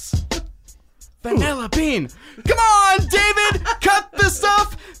boss. Vanilla Bean. Come on, David. Cut the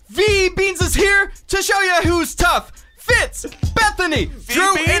stuff. V Beans is here to show you who's tough. Fitz, Bethany,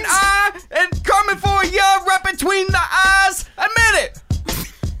 Drew, Beans? and I, and Carmen for ya right between the eyes. Admit it.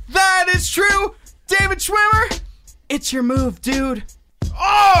 That is true. David Schwimmer, it's your move, dude.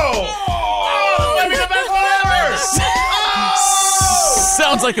 Oh! Maybe the best one ever!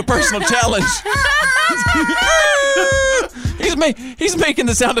 Sounds like a personal challenge. He's making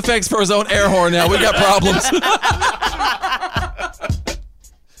the sound effects for his own air horn now. We got problems.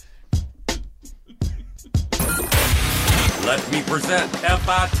 Let me present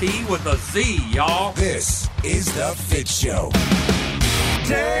FIT with a Z, y'all. This is the Fitz Show.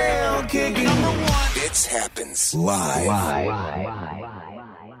 Tail kicking. Fitz happens live.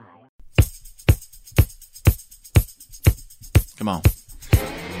 Come on.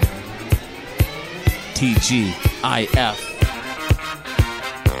 TGIF.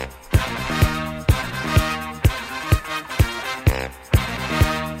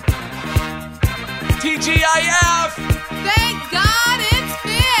 TGIF! Thank God it's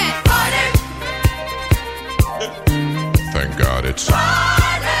Fitz! Thank God it's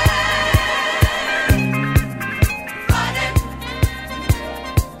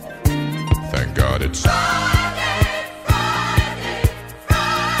Thank God it's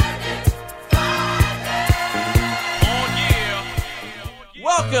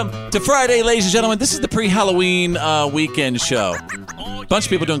Welcome to Friday, ladies and gentlemen. This is the pre-Halloween weekend show. Bunch of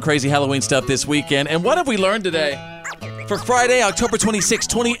people doing crazy Halloween stuff this weekend. And what have we learned today? For Friday, October 26,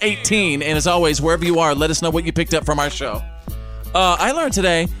 2018. And as always, wherever you are, let us know what you picked up from our show. I learned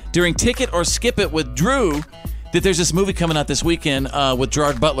today during Ticket or Skip It with Drew that there's this movie coming out this weekend with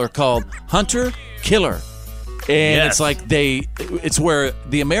Gerard Butler called Hunter Killer. And it's like it's where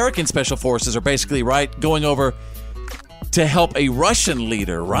the American Special Forces are basically, going over to help a Russian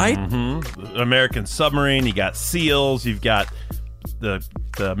leader, right? Mm-hmm. American submarine, you got SEALs, you've got the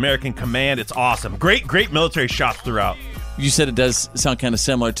American Command. It's awesome. Great military shots throughout. You said it does sound kind of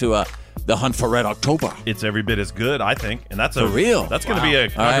similar to The Hunt for Red October. It's every bit as good, I think. And that's for real. That's going to be a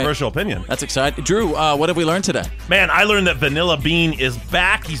controversial opinion. That's exciting. Drew, what have we learned today? Man, I learned that Vanilla Bean is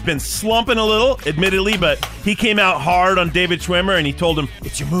back. He's been slumping a little, admittedly, but he came out hard on David Schwimmer, and he told him,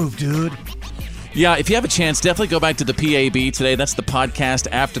 "It's your move, dude." Yeah, if you have a chance, definitely go back to the PAB today. That's the podcast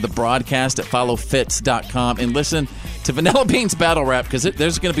after the broadcast at followfitz.com and listen to Vanilla Bean's battle rap because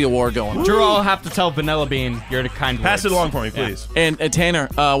there's going to be a war going on. Drew, I'll have to tell Vanilla Bean you're the kind words. Pass it along for me, please. Yeah. And Tanner,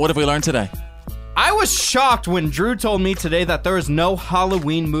 what have we learned today? I was shocked when Drew told me today that there is no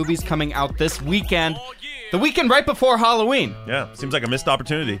Halloween movies coming out this weekend. The weekend right before Halloween. Yeah, seems like a missed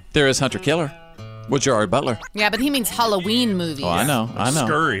opportunity. There is Hunter Killer with Gerard Butler. Yeah, but he means Halloween movies. Oh, I know.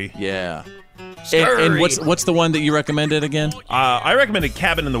 Scurry. Yeah. And what's the one that you recommended again? I recommended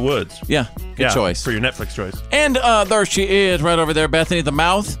Cabin in the Woods. Yeah, good choice. For your Netflix choice. And there she is right over there, Bethany the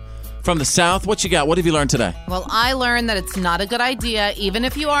Mouth from the South. What you got? What have you learned today? Well, I learned that it's not a good idea, even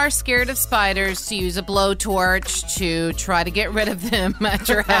if you are scared of spiders, to use a blowtorch to try to get rid of them at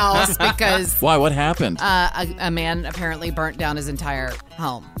your house because... Why? What happened? A man apparently burnt down his entire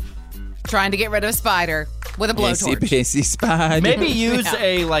home trying to get rid of a spider with a blowtorch. Pissy spider. Maybe use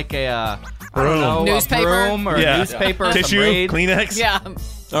a newspaper broom or newspaper, tissue, Kleenex. Yeah.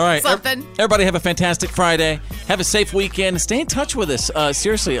 All right. Something. Everybody have a fantastic Friday. Have a safe weekend. Stay in touch with us,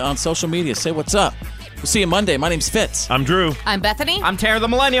 seriously, on social media. Say what's up. We'll see you Monday. My name's Fitz. I'm Drew. I'm Bethany. I'm Tara the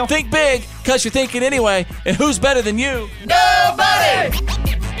Millennial. Think big, because you're thinking anyway. And who's better than you? Nobody!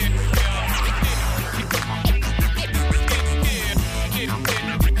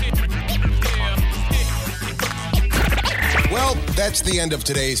 Well, that's the end of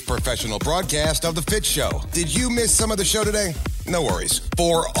today's professional broadcast of The Fitz Show. Did you miss some of the show today? No worries.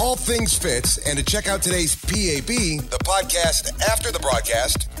 For all things Fitz and to check out today's PAB, the podcast after the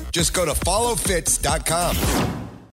broadcast, just go to followfitz.com.